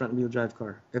handbraking a front-wheel drive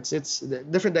car. It's a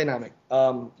different dynamic.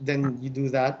 Then you do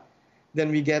that.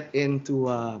 Then we get into.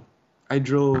 I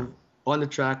drove on the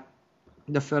track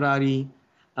the Ferrari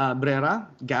Brera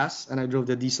gas, and I drove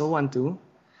the diesel one too.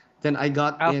 Then I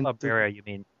got Alpha into. Barra, you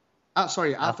mean?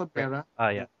 Sorry, Alfa Alpha Brera. Ah,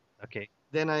 yeah. Okay.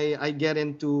 Then I get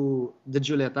into the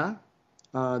Giulietta.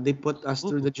 They put us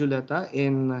through the Giulietta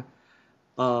in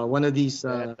one of these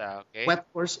Beta, okay.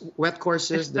 wet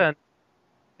courses.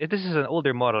 This is an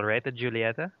older model, right? The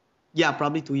Giulietta? Yeah,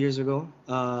 probably 2 years ago.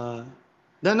 No,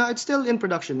 it's still in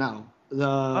production now.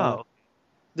 Oh,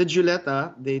 The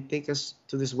Giulietta, they take us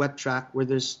to this wet track where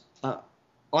there's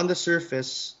on the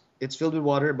surface it's filled with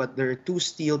water, but there are two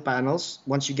steel panels.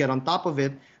 Once you get on top of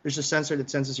it, there's a sensor that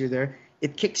senses you're there.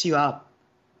 It kicks you out.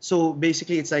 So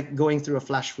basically, it's like going through a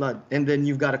flash flood, and then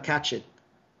you've got to catch it.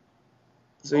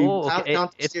 So okay.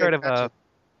 It's sort of a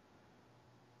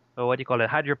what do you call it?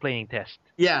 Hydroplaning test.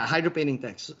 Yeah, hydroplaning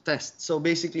test. So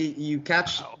basically, you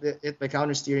catch it by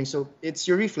counter steering. So it's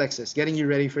your reflexes getting you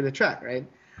ready for the track, right?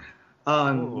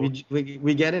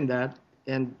 We get in that,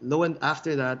 and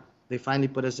after that, they finally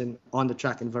put us on the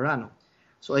track in Verano.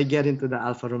 So I get into the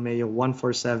Alfa Romeo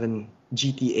 147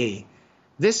 GTA.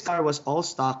 This car was all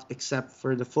stock except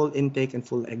for the full intake and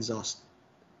full exhaust,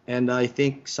 and I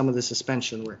think some of the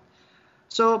suspension work.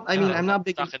 So I mean, I'm not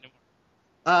big.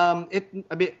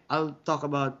 I'll talk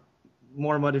about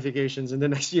more modifications in the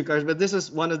next few cars, but this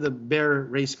is one of the bare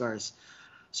race cars.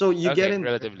 So you get in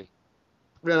relatively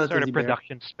Sort of bare.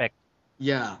 production spec.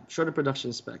 Yeah, shorter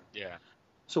production spec. Yeah.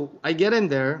 So I get in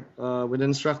there with an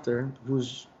instructor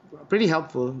who's pretty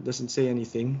helpful. Doesn't say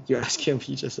anything. You ask him,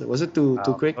 he just said, "Was it too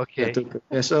quick?" Okay. Yeah, too quick.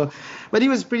 Yeah. So, but he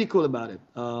was pretty cool about it.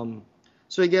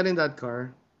 So I get in that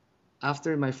car.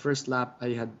 After my first lap,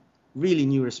 I had really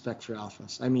new respect for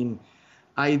Alphas. I mean,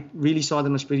 I really saw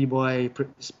them as pretty boy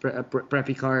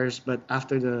preppy cars, but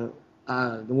after the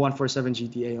 147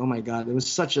 GTA, oh my God, it was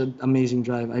such an amazing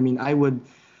drive. I mean, I would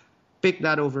pick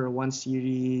that over a 1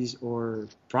 Series or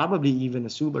probably even a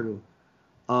Subaru.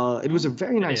 It was a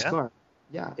very nice car.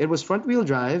 Yeah, it was front wheel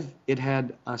drive. It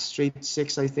had a straight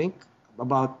six, I think,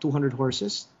 about 200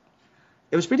 horses.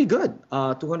 It was pretty good,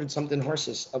 200 something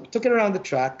horses. I took it around the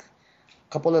track,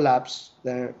 couple of laps,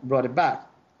 then brought it back.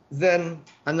 Then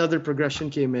another progression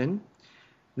came in.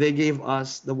 They gave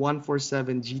us the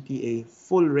 147 GTA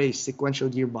full race sequential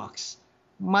gearbox.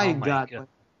 My God.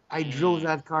 I drove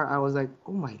that car. I was like,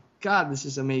 oh my God, this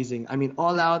is amazing. I mean,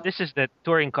 all out. This is the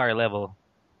touring car level.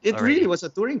 It really was a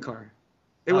touring car.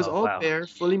 It was all wow. bare,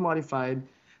 fully modified.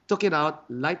 Took it out,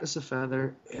 light as a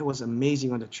feather. It was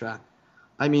amazing on the track.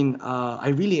 I mean, I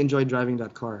really enjoyed driving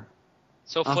that car.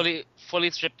 So fully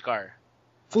stripped car.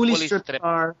 Fully stripped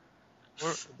car.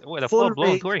 With a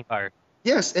full-blown touring car.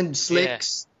 Yes, and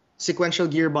slicks, sequential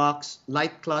gearbox,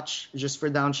 light clutch just for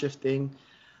downshifting,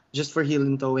 just for heel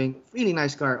and towing. Really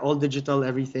nice car, all digital,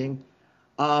 everything.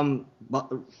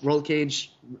 Roll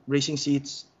cage, racing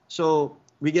seats. So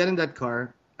we get in that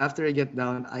car. After I get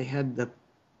down, I had the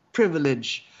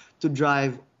privilege to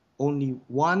drive only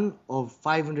one of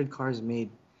 500 cars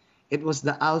made. It was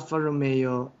the Alfa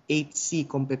Romeo 8C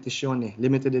Competizione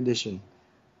limited edition.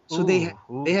 So they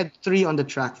had 3 on the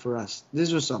track for us.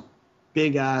 This was a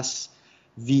big ass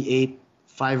V8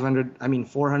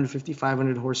 450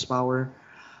 500 horsepower.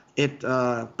 It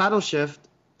paddle shift,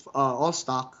 all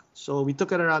stock. So we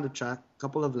took it around the track,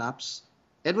 couple of laps.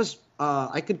 It was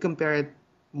I could compare it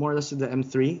more or less to the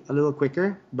M3, a little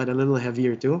quicker, but a little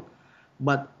heavier too.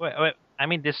 But wait. I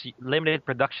mean, this limited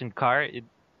production car,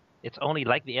 it's only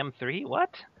like the M3.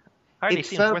 What? Hardly It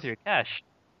seems felt worth your cash.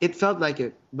 it felt like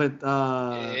it, but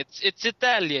It's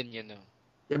Italian, you know.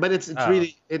 yeah, but it's Oh,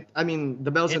 really it. I mean, the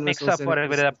bells it and makes whistles up in for it it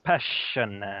with is a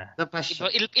passion. the passion.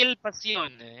 Il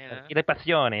passione, you know. La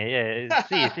passione. Yeah.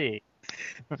 See, see.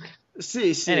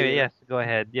 See, see. Anyway, yes. Go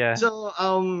ahead. Yeah. So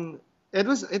it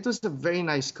was a very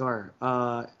nice car.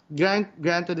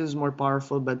 Granted it was more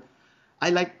powerful, but I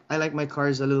like my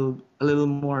cars a little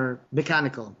more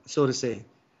mechanical, so to say.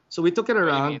 So we took it What do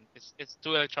you around. mean? It's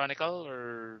too electronical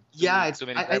or Yeah, too it's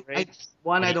many I driver I aids?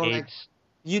 one I Any don't like. aids.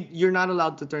 You're not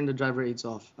allowed to turn the driver aids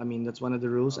off. I mean that's one of the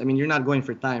rules. I mean you're not going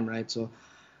for time, right? So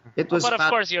it Oh, was but of fat.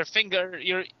 course your finger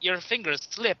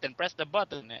slipped and pressed the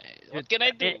button. It, What can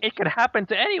I do? it could happen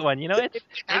to anyone. You know, It can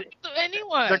happen to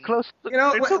anyone. You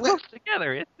know They're so close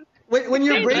together. when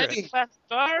you're I'm driving braking a fast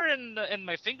car and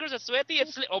my fingers are sweaty.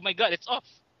 Oh my god, it's off.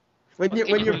 when you What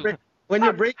can when you you're do? bra- when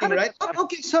you're How braking, did right? this happen? Oh,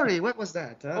 okay, sorry. What was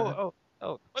that? Oh.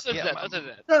 What is Yeah, that? What is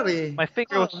that? Sorry. my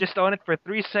finger was just on it for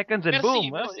 3 seconds and Merci, boom.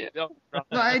 Oh, merci. yeah. Oh, wrong.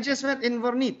 No, I just went in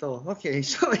Vornito. Okay,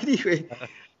 so anyway,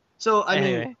 so I mean,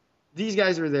 Anyway. these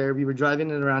guys were there. We were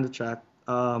driving it around the track.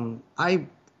 I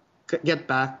get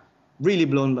back really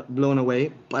blown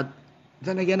away, but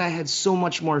then again, I had so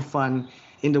much more fun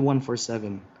in the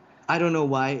 147. I don't know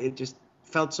why. It just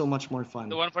felt so much more fun.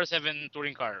 The 147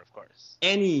 touring car, of course.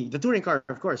 The touring car,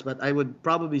 of course, but I would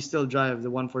probably still drive the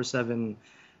 147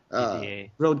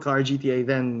 GTA. road car GTA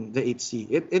than the 8C.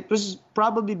 It was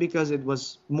probably because it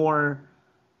was more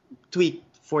tweaked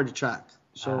for the track.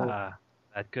 So,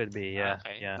 That could be. Yeah.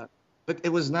 Okay. Yeah. but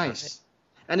it was nice,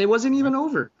 and it wasn't even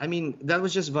over. I mean, that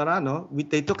was just Varano.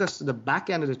 They took us to the back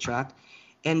end of the track,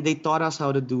 and they taught us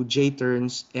how to do J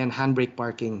turns and handbrake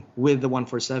parking with the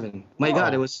 147. My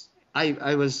God, Oh. it was.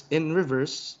 I was in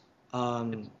reverse.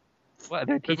 Well,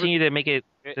 they're teaching you to make it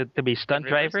to be stunt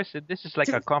In reverse? drivers. This is like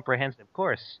a comprehensive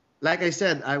course. Like I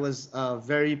said, I was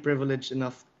very privileged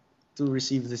enough to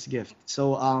receive this gift.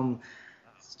 So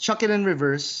chuck it in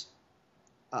reverse,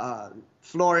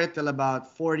 floor it till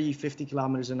about 40, 50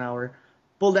 kilometers an hour,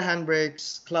 pull the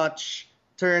handbrakes, clutch,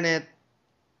 turn it,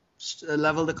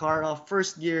 level the car off,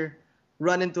 first gear,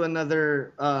 run into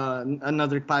another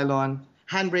pylon,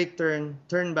 handbrake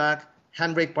turn back,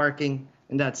 handbrake parking,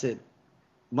 and that's it.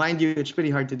 Mind you, it's pretty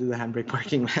hard to do the handbrake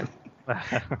parking, man.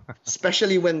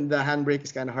 Especially when the handbrake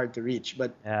is kind of hard to reach,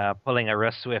 but Yeah, pulling a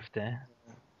Russ Swift.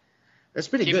 it's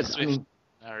pretty Kim good. Swift. I mean,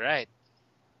 All right.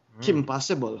 Kim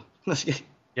Possible.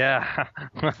 Yeah.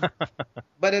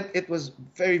 But it was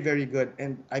very, very good.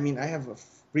 And I mean, I have a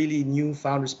really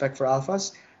newfound respect for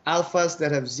Alphas. Alphas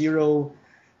that have zero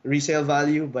resale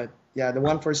value. But yeah, the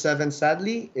 147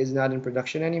 sadly is not in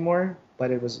production anymore.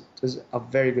 But it was a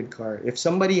very good car. If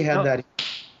somebody had No. that,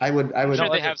 I would. I'm sure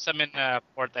No, they it- have some in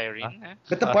Port Irene.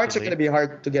 But the parts are Possibly. going to be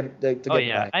hard to get Oh get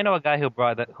yeah, by. I know a guy who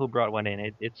brought one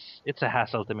in. It's a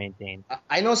hassle to maintain.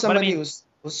 I know somebody mean-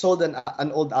 who sold an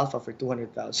old Alpha for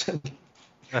 200,000.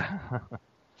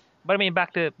 But I mean,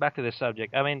 back to the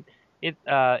subject. I mean, it's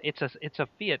a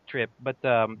Fiat trip, but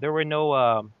there were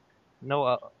no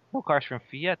cars from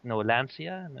Fiat, no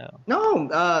Lancia, no. No,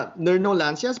 there are no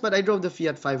Lancias, but I drove the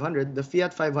Fiat 500. The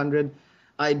Fiat 500,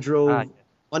 I drove Ah, yes.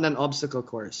 on an obstacle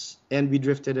course, and we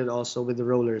drifted it also with the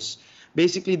rollers.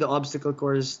 Basically, the obstacle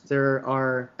course, there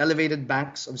are elevated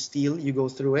banks of steel. You go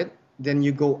through it, then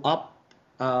you go up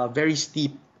a very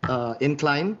steep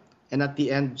incline, and at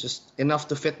the end, just enough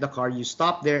to fit the car. You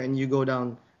stop there, and you go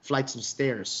down flights of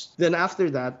stairs. Then after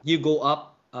that, you go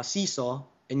up a seesaw,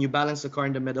 and you balance the car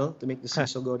in the middle to make the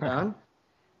seesaw go down.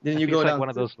 Then you It go feels like down. one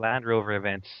of those Land Rover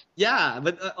events. Yeah,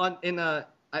 but in a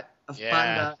Yeah,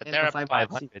 Panda the and Terra a 500.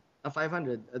 500. A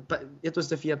 500. But it was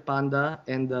the Fiat Panda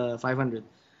and the 500.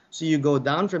 So you go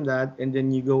down from that, and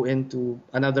then you go into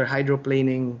another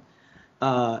hydroplaning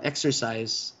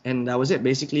exercise, and that was it.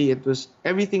 Basically,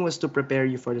 everything was to prepare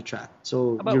you for the track.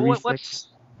 So But your what's reflex.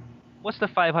 what's the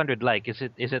 500 like? Is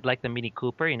it like the Mini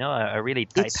Cooper? You know, a really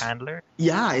tight It's- handler.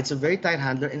 Yeah, it's a very tight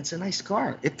handler, and it's a nice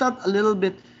car. It felt a little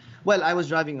bit. Well, I was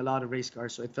driving a lot of race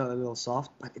cars, so it felt a little soft.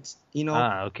 But it's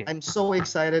Okay. I'm so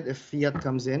excited if Fiat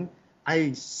comes in.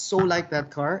 I so like that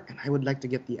car, and I would like to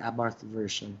get the Abarth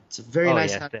version. It's a very Oh,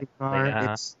 nice yes, handling definitely, car.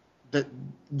 uh-huh. It's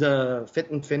the fit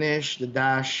and finish, the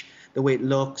dash, the way it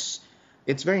looks.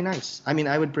 It's very nice. I mean,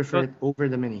 I would prefer So- it over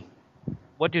the Mini.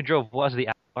 What you drove was the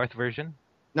Abarth version?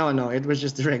 No, it was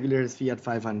just the regular Fiat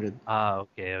 500.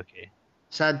 Okay.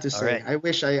 Sad to say. right. I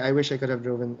wish I could have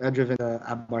driven the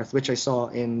Abarth, which I saw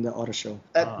in the auto show.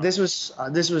 This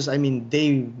was I mean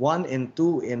day 1 and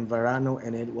 2 in Varano,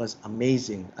 and it was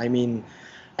amazing. I mean,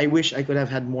 I wish I could have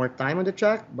had more time on the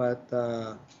track, but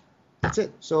that's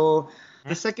it. So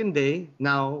the second day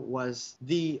now was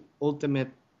the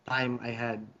ultimate time I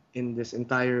had in this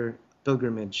entire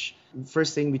pilgrimage.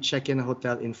 First thing, we check in a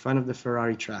hotel in front of the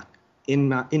Ferrari track in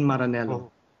Maranello.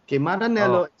 Oh. Okay,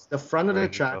 Maranello Oh, is the front of where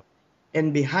the you track, go.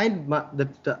 and behind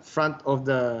the front of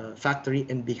the factory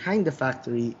and behind the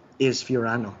factory is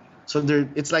Fiorano. So there,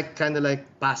 it's like kind of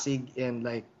like Pasig and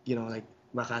like like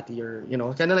Makati or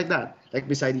kind of like that, like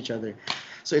beside each other.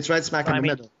 So it's right smack So in I the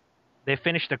mean, middle. they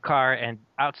finished the car, and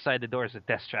outside the door is a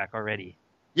test track already.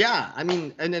 Yeah, I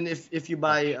mean, and then if you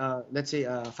buy let's say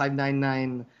a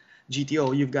 599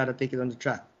 GTO, you've got to take it on the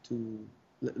track to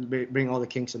bring all the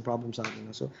kinks and problems out.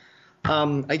 So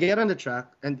I get on the track,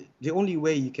 and the only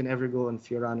way you can ever go on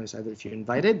Fiorano is either if you're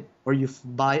invited or you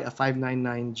buy a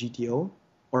 599 GTO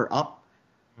or up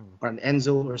Mm. or an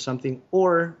Enzo or something,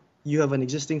 or you have an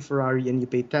existing Ferrari and you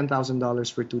pay $10,000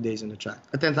 for 2 days on the track,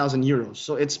 10,000 euros.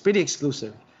 So it's pretty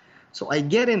exclusive. So I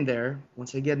get in there.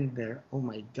 Once I get in there, oh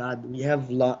my God,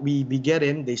 we get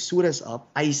in. They suit us up.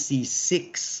 I see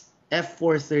 6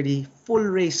 F430 full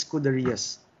race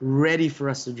Scuderias ready for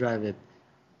us to drive it.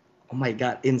 Oh my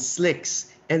God, in slicks.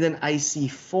 And then I see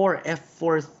 4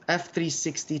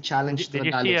 F360 Challenge Did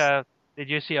you see Stradales. a Did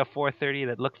you see a 430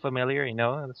 that looked familiar?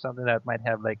 Something that might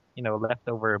have like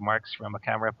leftover marks from a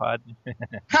camera pod.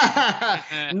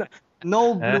 no,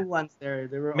 no Eh? blue ones there.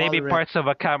 They were all Maybe red. parts of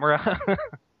a camera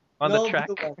on the No blue track.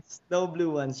 ones. No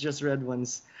blue ones, just red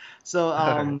ones. So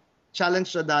Challenge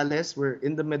Rodales, we're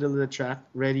in the middle of the track,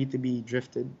 ready to be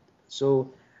drifted.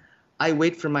 So I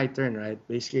wait for my turn, right?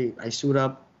 Basically, I suit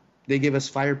up. They give us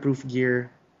fireproof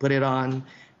gear, put it on,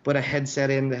 put a headset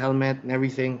in, the helmet and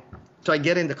everything. So I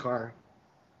get in the car.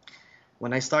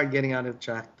 When I start getting out of the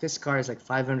track, this car is like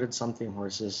 500 something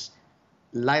horses,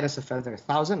 light as a feather,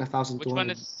 1,000, Which one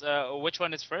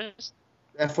 1,200. is first?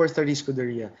 F430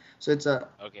 Scuderia. So it's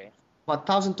Okay. about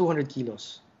 1,200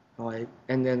 kilos. Right?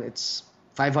 And then it's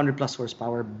 500 plus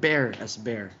horsepower, bare as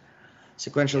bare.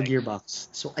 Sequential Yikes. gearbox.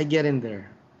 So I get in there.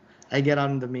 I get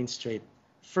on the main straight.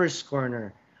 First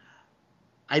corner,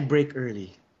 I brake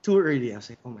early. Too early. I was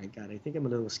like, oh my God, I think I'm a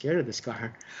little scared of this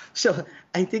car. So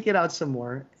I take it out some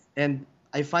more, and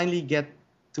I finally get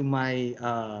to my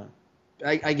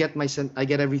I get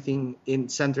everything in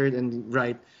centered and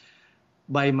right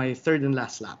by my third and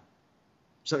last lap.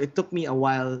 So it took me a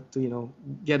while to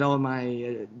get all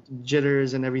my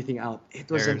jitters and everything out.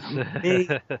 Nerves.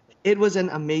 It was an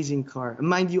amazing car.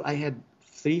 Mind you, I had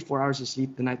 3-4 hours of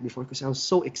sleep the night before because I was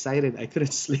so excited I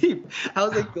couldn't sleep. I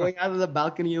was like going out of the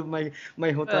balcony of my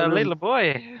hotel room. Little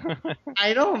boy.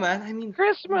 I know, man. I mean,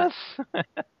 Christmas.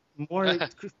 more like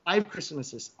 5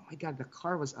 Christmases. Oh my God, the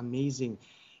car was amazing.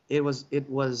 It was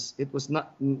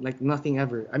not like nothing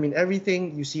ever. I mean,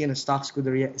 everything you see in a stock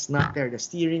Scuderia is not there. The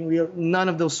steering wheel, none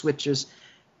of those switches,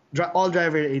 all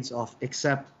driver aids off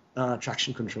except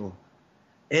traction control.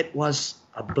 It was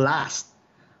a blast.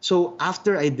 So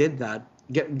after I did that,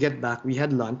 get back, we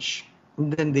had lunch,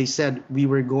 and then they said we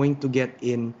were going to get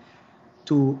in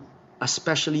to a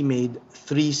specially made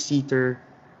three-seater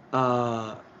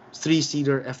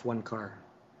F1 car.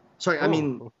 Sorry, I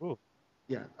mean, Ooh.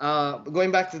 yeah.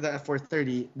 Going back to the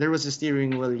F430, there was a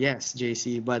steering wheel, yes,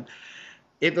 JC, but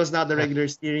it was not the regular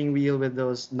steering wheel with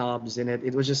those knobs in it.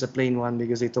 It was just a plain one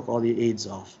because they took all the aids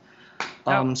off.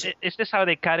 Now, So, is this how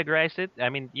they categorized it? I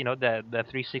mean, the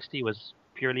 360 was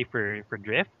purely for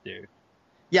drift, or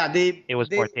yeah, it was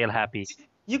more tail happy.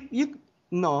 you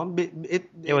no, It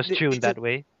was they tuned just, that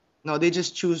way. no, they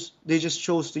just chose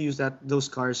to use those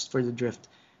cars for the drift,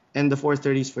 and the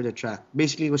 430s for the track.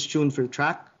 Basically, it was tuned for the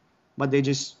track, but they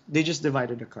just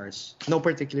divided the cars. No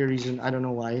particular reason. I don't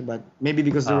know why, but maybe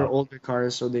because they were Oh. older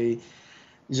cars, so they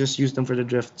just used them for the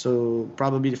drift. So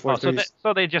probably the Oh, so 430s.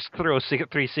 so they just throw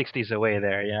 360s away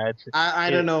there. Yeah, I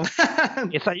don't know.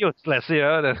 it's a useless.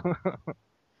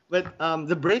 But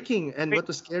the braking and what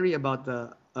was scary about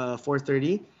the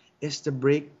 430 is the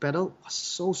brake pedal was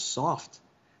so soft.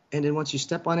 And then once you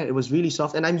step on it, it was really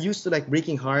soft. And I'm used to like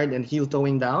braking hard and heel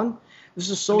towing down. This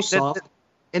is so I mean, soft.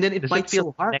 And then it Does it bites feel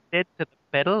so hard. connected to the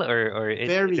pedal, or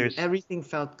there's Everything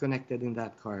felt connected in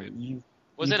that car.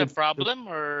 Was You it a could- problem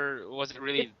or was it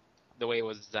really the way it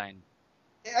was designed?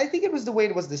 I think it was the way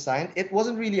it was designed. It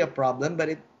wasn't really a problem, but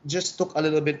it just took a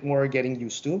little bit more getting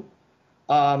used to.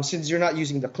 Since you're not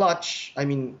using the clutch, I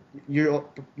mean, you're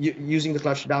using the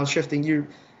clutch downshifting. You're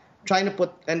trying to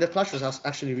put, and the clutch was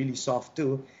actually really soft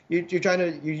too. You're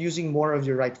using more of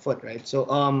your right foot, right? So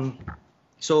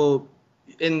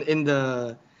in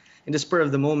the spur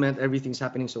of the moment, everything's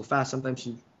happening so fast. Sometimes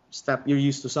you're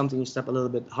used to something, you step a little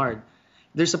bit hard.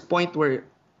 There's a point where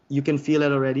you can feel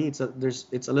it already. It's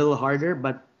a little harder,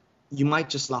 but you might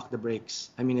just lock the brakes.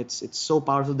 I mean, it's so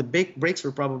powerful. The brakes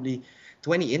were probably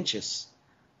 20 inches.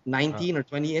 19 or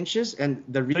 20 inches, and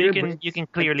the So rear you brakes can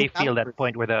had clearly 2 feel that calipers.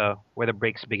 point where the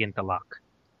brakes begin to lock.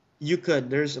 You could.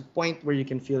 There's a point where you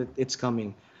can feel it's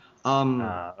coming. Um,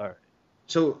 All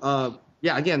so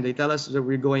yeah, again, they tell us that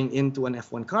we're going into an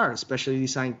F1 car, especially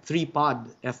designed 3-pod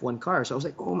F1 car. So I was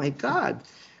like, oh my god,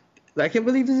 I can't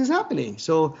believe this is happening.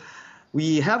 So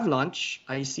we have lunch.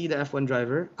 I see the F1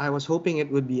 driver. I was hoping it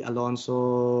would be Alonso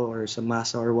or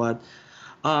Samasa or what.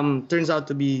 Turns out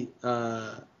to be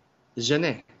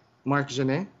Genet, Mark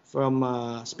Genet from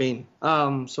Spain.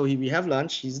 So we have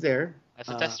lunch. He's there. As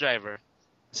a test driver.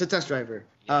 It's a test driver.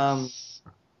 Yes.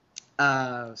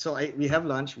 So we have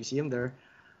lunch. We see him there.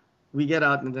 We get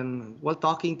out, and then while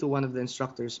talking to one of the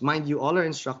instructors, mind you, all our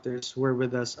instructors who are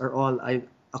with us are all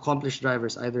accomplished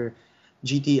drivers, either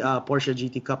Porsche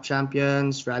GT Cup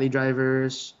champions, rally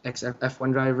drivers,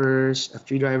 F1 drivers,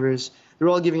 F3 drivers. They're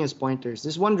all giving us pointers.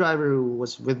 This one driver who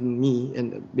was with me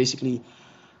and basically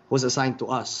was assigned to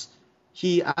us,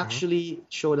 he actually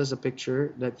showed us a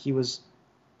picture that he was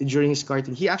during his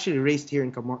karting. He actually raced here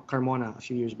in Carmona a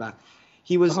few years back.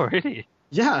 He was Oh, really?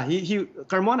 yeah, he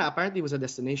Carmona apparently was a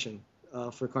destination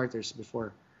for karters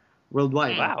before,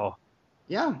 worldwide. Wow.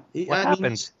 Yeah, What I mean,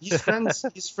 happened?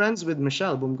 he's friends with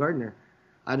Michelle Baumgardner.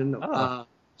 I don't know. Oh.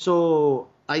 So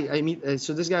I meet.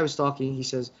 So this guy was talking. He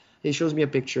says he shows me a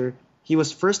picture. He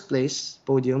was first place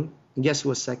podium. And guess who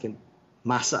was second?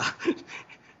 Massa.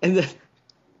 And then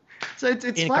so it's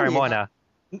In funny. Carmona.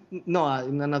 No,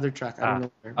 in another track. I don't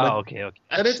know where. But, Oh, okay.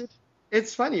 but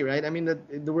it's funny, right? I mean, the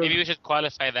world. Maybe we should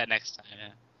qualify that next time. Yeah.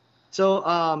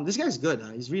 So this guy's good.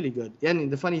 He's really good. And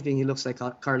the funny thing, he looks like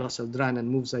Carlos Eldran and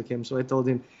moves like him. So I told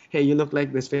him, "Hey, you look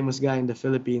like this famous guy in the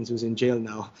Philippines who's in jail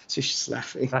now." So she's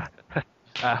laughing.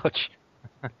 Ouch.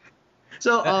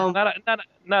 So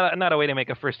Not a way to make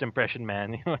a first impression,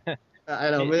 man. I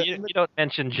know, you don't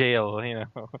mention jail, you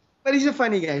know. but he's a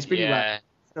funny guy. He's pretty Yeah. wild.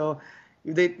 So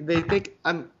they think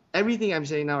everything I'm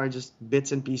saying now are just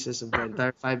bits and pieces of the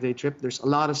entire 5-day trip. There's a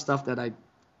lot of stuff that I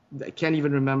can't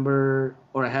even remember,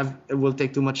 or it will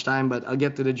take too much time. But I'll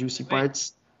get to the juicy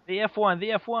parts. The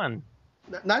F1.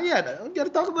 Not yet. I gotta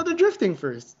talk about the drifting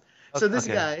first. So this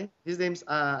Okay. guy, his name's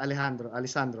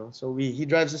Alessandro. So he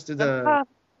drives us to the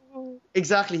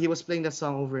exactly. He was playing that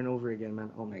song over and over again,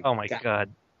 man. Oh my god.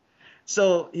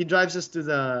 So he drives us to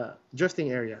the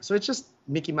drifting area. So it's just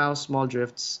Mickey Mouse small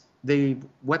drifts. They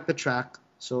wet the track,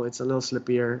 so it's a little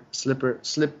slippier.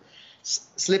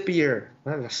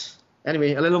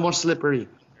 Anyway, a little more slippery.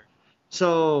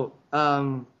 So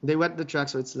they wet the track,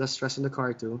 so it's less stress in the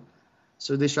car too.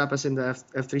 So they strap us in the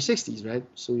F360s, right?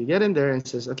 So we get in there and it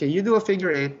says, okay, you do a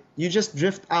figure 8. You just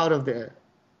drift out of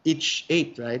each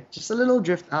 8, right? Just a little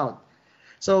drift out.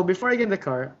 So before I get in the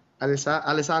car,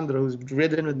 Alessandro, who's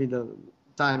ridden with me the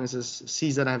time,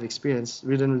 sees that I have experience,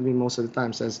 ridden with me most of the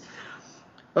time, says,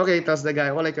 okay, tells the guy,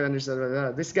 all I can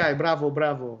understand, this guy,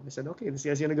 bravo. I said, okay, this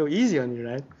guy's going to go easy on you,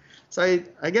 right? So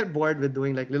I get bored with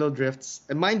doing like little drifts.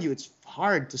 And mind you, it's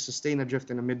hard to sustain a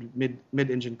drift in a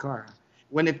mid-engine car.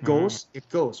 When it goes, it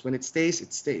goes. When it stays,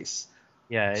 it stays.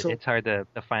 Yeah, So- it's hard to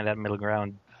find that middle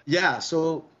ground. Yeah,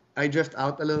 so I drift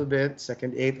out a little bit.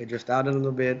 Second 8, I drift out a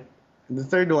little bit. And the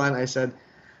third one, I said,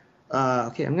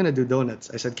 okay, I'm gonna do donuts.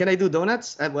 I said, can I do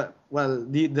donuts? Well,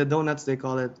 the donuts, they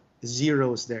call it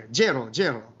zeros there. Gero.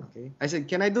 Okay. I said,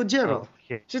 can I do gero? Oh,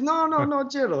 okay. She said, no,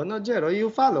 gero, no gero. You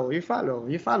follow.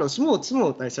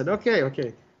 Smooth. I said,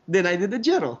 okay. Then I did the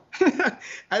gero.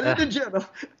 I did the gero.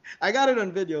 I got it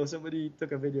on video. Somebody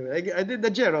took a video. I did the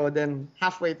gero. Then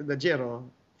halfway to the gero,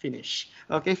 finish.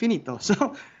 Okay, finito.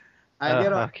 So I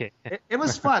get on. Okay. It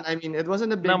was fun. I mean, it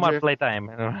wasn't a big No more drift. playtime.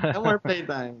 No more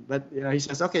playtime. But he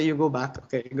says, okay, you go back.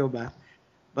 Okay, you go back.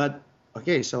 But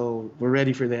okay, so we're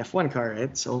ready for the F1 car,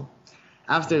 right? So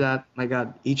after that, my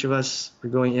God, each of us were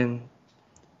going in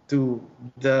to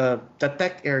the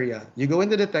tech area. You go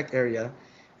into the tech area,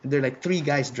 and there are like 3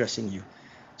 guys dressing you.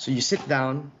 So you sit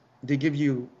down. They give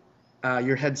you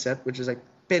your headset, which is like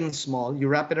pin small. You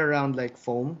wrap it around like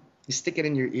foam. You stick it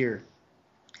in your ear.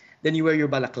 Then you wear your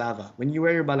balaclava. When you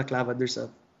wear your balaclava, there's a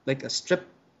strip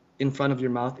in front of your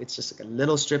mouth. It's just like a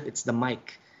little strip. It's the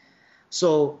mic.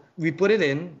 So we put it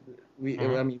in.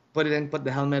 Put it in. Put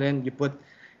the helmet in. You put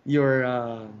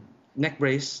your neck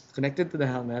brace connected to the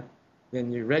helmet.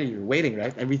 Then you're ready. You're waiting,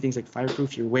 right? Everything's like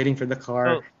fireproof. You're waiting for the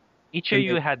car. So each of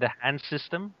you had the hand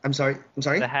system. I'm sorry.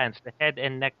 The hands, the head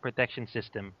and neck protection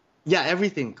system. Yeah,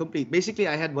 everything complete. Basically,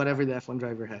 I had whatever the F1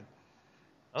 driver had.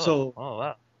 Oh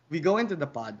wow. We go into the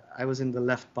pod. I was in the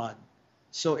left pod.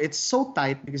 So it's so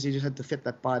tight because you just had to fit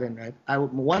that pod in, right?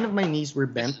 One of my knees were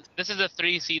bent. This is a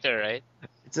 3-seater, right?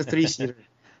 It's a 3-seater.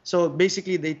 So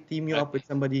basically, they team you up with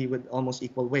somebody with almost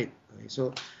equal weight. Okay?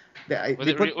 So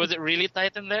They put was it really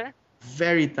tight in there?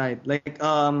 very tight. Like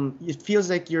it feels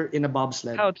like you're in a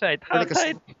bobsled. How tight? Or How like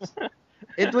tight?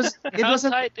 it How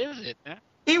wasn't tight is it? Huh?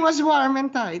 it was warm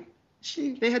and tight.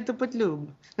 They had to put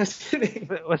lube. Just kidding.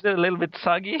 Was it a little bit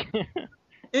soggy?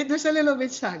 It was a little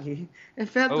bit saggy. Oh. It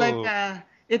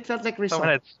felt like Someone risotto.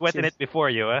 had sweated it before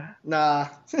you, huh? Nah.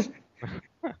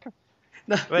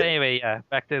 Nah. But anyway, yeah,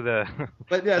 back to the.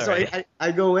 But yeah, so Sorry.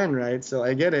 I go in, right? So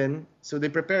I get in. So they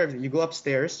prepare everything. You go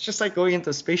upstairs, just like going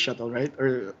into a space shuttle, right?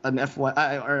 Or an F1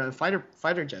 or a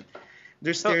fighter jet.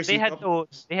 There's So stairs. they you had go up.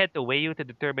 they had to weigh you to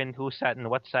determine who sat on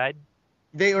what side.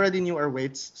 They already knew our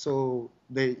weights, so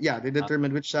they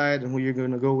determined which side and who you're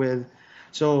gonna go with.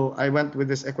 So I went with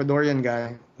this Ecuadorian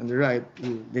guy on the right,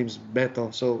 who name's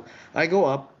Beto. So I go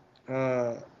up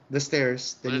the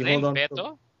stairs. Then Was you his name hold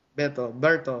on.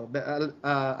 Beto?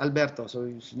 Alberto. So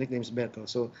his nickname's Beto.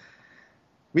 So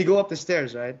we go up the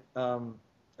stairs, right?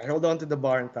 I hold on to the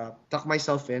bar on top, tuck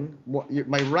myself in.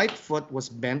 My right foot was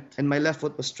bent and my left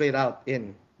foot was straight out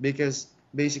in because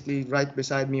basically right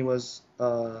beside me was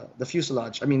the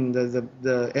fuselage. I mean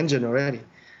the engine already.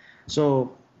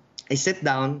 So I sit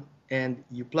down and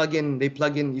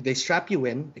they strap you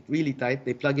in like really tight.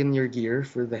 They plug in your gear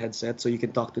for the headset so you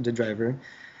can talk to the driver.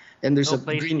 And there's No a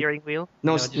place green steering wheel.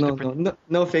 no, Just no, a pretty-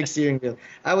 no fake steering wheel.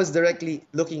 I was directly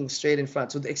looking straight in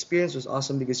front. So the experience was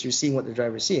awesome because you're seeing what the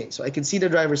driver's seeing. So I could see the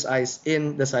driver's eyes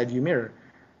in the side view mirror.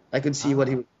 I could see what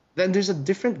he. Then there's a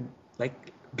different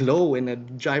like glow in a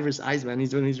driver's eyes, man.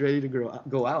 He's when he's ready to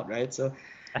go out, right? So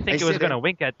I think I he was sit gonna in-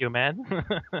 wink at you, man.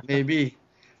 maybe.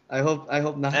 I hope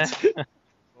not. Little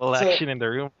So- action in the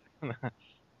room.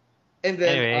 And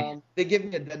then Anyway. they give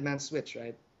me a dead man switch,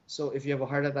 right? So if you have a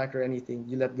heart attack or anything,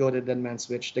 you let go of the dead man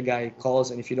switch. The guy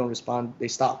calls, and if you don't respond, they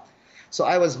stop. So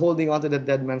I was holding onto the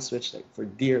dead man switch like for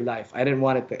dear life. I didn't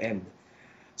want it to end.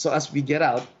 So as we get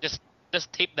out,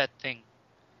 Just tape that thing.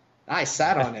 I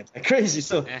sat on it like crazy.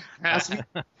 So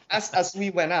as we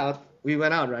went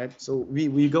out, right? So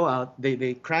we go out.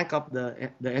 They crank up the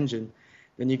engine.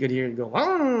 Then you could hear it go,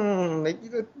 like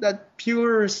that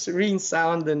pure serene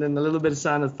sound, and then a little bit of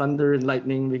sound of thunder and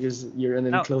lightning because you're in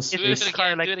an Now, enclosed is do it this space. car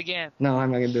again. like- Do it again. No, I'm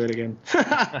not gonna do it again.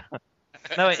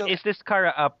 No, So- is this car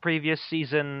a previous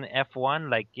season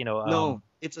F1? Like No,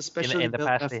 it's a special in the built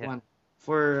past they F1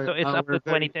 for. so it's up our to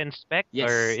 2010 spec, Yes.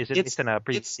 or is it It's- in a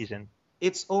previous it's- season?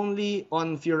 It's only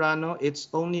on Fiorano. It's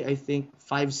only I think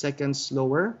 5 seconds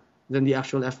slower than the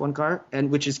actual F1 car, and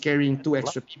which is carrying 2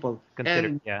 extra people. Considered,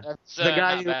 And yeah. That's The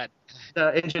guy not who- bad.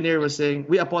 the engineer was saying,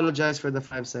 "We apologize for the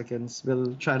 5 seconds.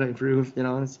 We'll try to improve."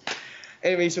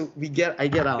 Anyway, so I get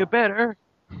You out. better.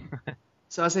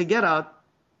 So as I get out,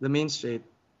 the main straight,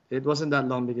 it wasn't that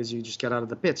long because you just get out of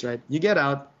the pits, right? You get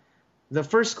out, the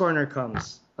first corner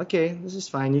comes. Okay, this is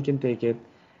fine. You can take it.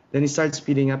 Then you start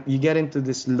speeding up. You get into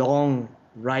this long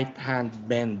right-hand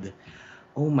bend.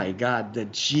 Oh my God, the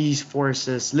G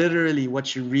forces. Literally,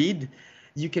 what you read,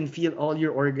 you can feel all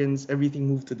your organs, everything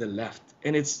move to the left,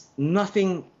 and it's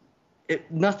nothing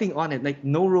on it. Like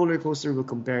no roller coaster will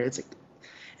compare. It's like,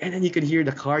 and then you can hear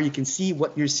the car. You can see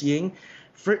what you're seeing.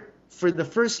 For the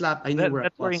first lap, I knew where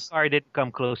That I touring was. car didn't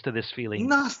come close to this feeling.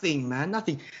 Nothing, man,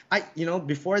 nothing.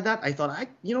 Before that, I thought,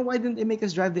 why didn't they make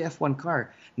us drive the F1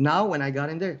 car? Now, when I got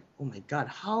in there, oh my God,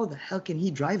 how the hell can he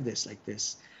drive this like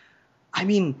this? I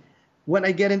mean, when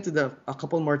I get into a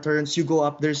couple more turns, you go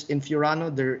up. In Fiorano,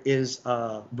 there is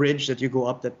a bridge that you go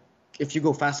up that if you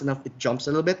go fast enough, it jumps a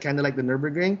little bit, kind of like the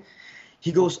Nürburgring.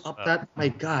 He goes up that, my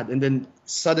God, and then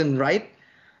sudden right.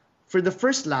 For the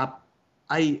first lap,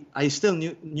 I still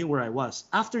knew where I was.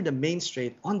 After the main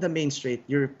straight,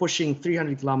 you're pushing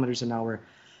 300 kilometers an hour.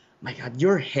 My God,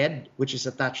 your head, which is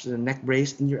attached to the neck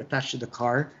brace, and you're attached to the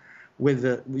car,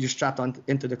 you're strapped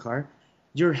into the car.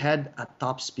 Your head at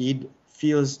top speed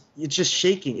it's just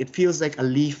shaking. It feels like a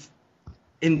leaf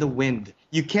in the wind.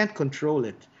 You can't control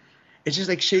it. It's just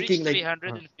like shaking, Reached like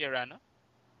 300 in Fiorano.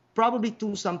 probably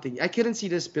 2 something. I couldn't see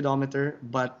the speedometer,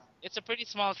 but It's a pretty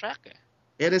small track.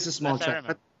 it is a small Last I track.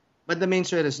 remember. But the main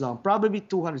straight is long. Probably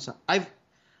 200 something.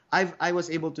 I was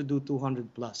able to do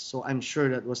 200 plus, so I'm sure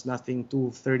that was nothing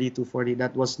 230, 240.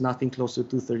 That was nothing close to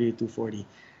 230, 240.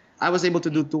 I was able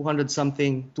to do 200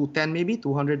 something, 210 maybe,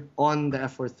 200 on the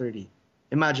F430.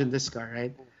 Imagine this car,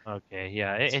 right? Okay,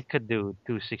 yeah, it could do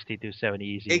 260, 270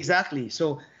 easy. Exactly.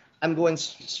 So I'm going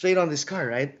straight on this car,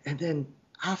 right? And then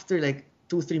after like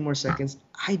 2-3 more seconds,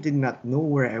 I did not know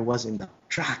where I was in the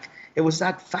track. It was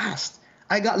that fast.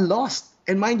 I got lost.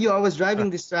 And mind you, I was driving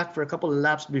this track for a couple of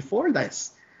laps before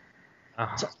this.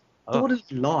 Uh, So totally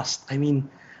lost. I mean,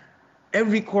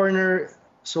 every corner.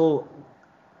 So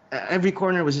every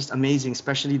corner was just amazing,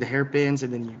 especially the hairpins,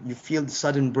 and then you feel the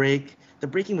sudden break. The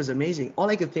braking was amazing. All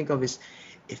I could think of is,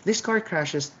 if this car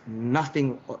crashes,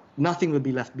 nothing will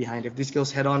be left behind. If this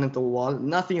goes head on into a wall,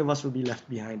 nothing of us will be left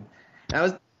behind.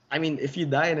 I mean, if you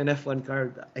die in an F1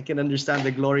 car, I can understand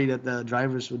the glory that the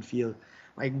drivers would feel.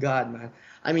 My God, man.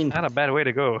 I mean, Not a bad way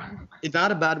to go. it's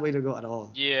not a bad way to go at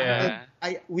all. Yeah.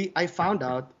 I found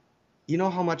out, you know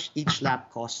how much each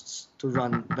lap costs to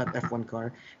run that F1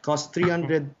 car? Costs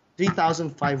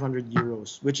 3,500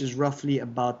 euros, which is roughly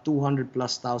about 200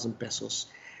 plus thousand pesos.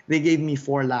 They gave me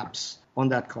 4 laps on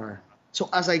that car. So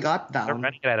as I got They're down,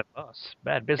 running it at a loss.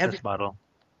 Bad business model.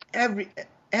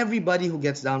 everybody who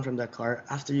gets down from that car,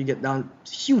 after you get down,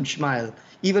 huge smile.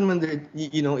 Even when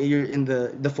you're in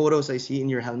the photos I see in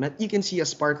your helmet, you can see a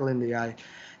sparkle in the eye.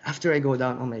 After I go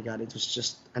down, oh my God, it was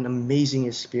just an amazing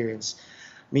experience.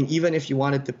 I mean, even if you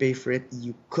wanted to pay for it,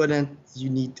 you couldn't.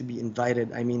 You need to be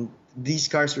invited. I mean, these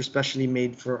cars were specially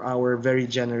made for our very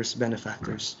generous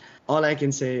benefactors. All I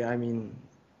can say, I mean,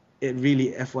 it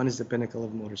really, F1 is the pinnacle of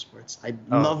motorsports. I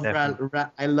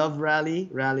love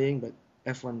rallying, but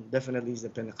F1 definitely is the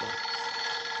pinnacle.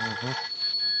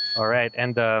 All right,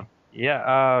 and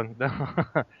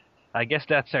I guess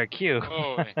that's our cue.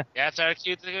 Oh, that's our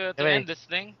cue to end this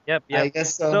thing. Yep. I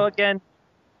guess so. So again,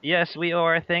 yes, we owe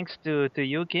our thanks to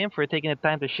you, Kim, for taking the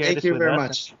time to share Thank this you with very us.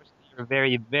 much. You're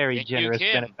very, very Thank you, generous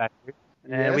Kim. benefactor.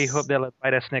 And we Yes. hope they'll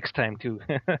invite us next time, too.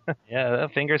 Yeah,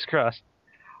 fingers crossed.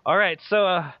 All right,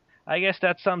 so I guess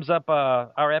that sums up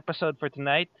our episode for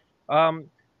tonight.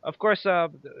 Of course,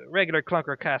 regular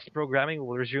Clunker Cast programming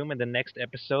will resume in the next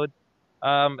episode.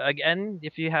 Again,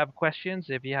 if you have questions,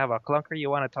 if you have a clunker you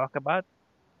want to talk about,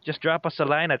 just drop us a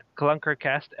line at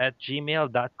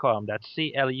clunkercast@gmail.com. That's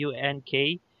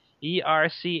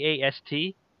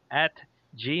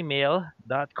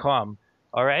clunkercast@gmail.com.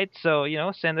 All right, so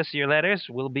send us your letters.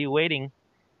 We'll be waiting.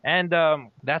 And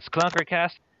that's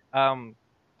Clunkercast.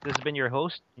 This has been your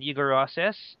host, Igor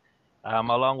Roses,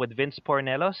 along with Vince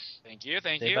Pornelos. Thank you.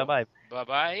 Say bye-bye.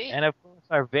 Bye-bye. And of course,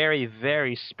 our very,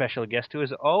 very special guest, who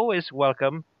is always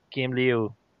welcome, Kim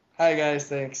Liu. Hi guys,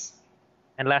 thanks.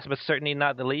 And last but certainly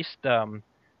not the least, the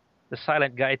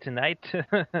silent guy tonight,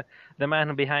 the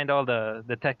man behind all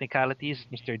the technicalities,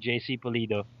 Mr. JC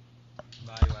Pulido.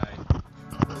 Bye-bye.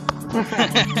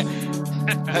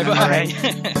 Bye-bye. All right.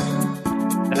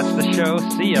 That's the show.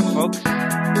 See ya, folks.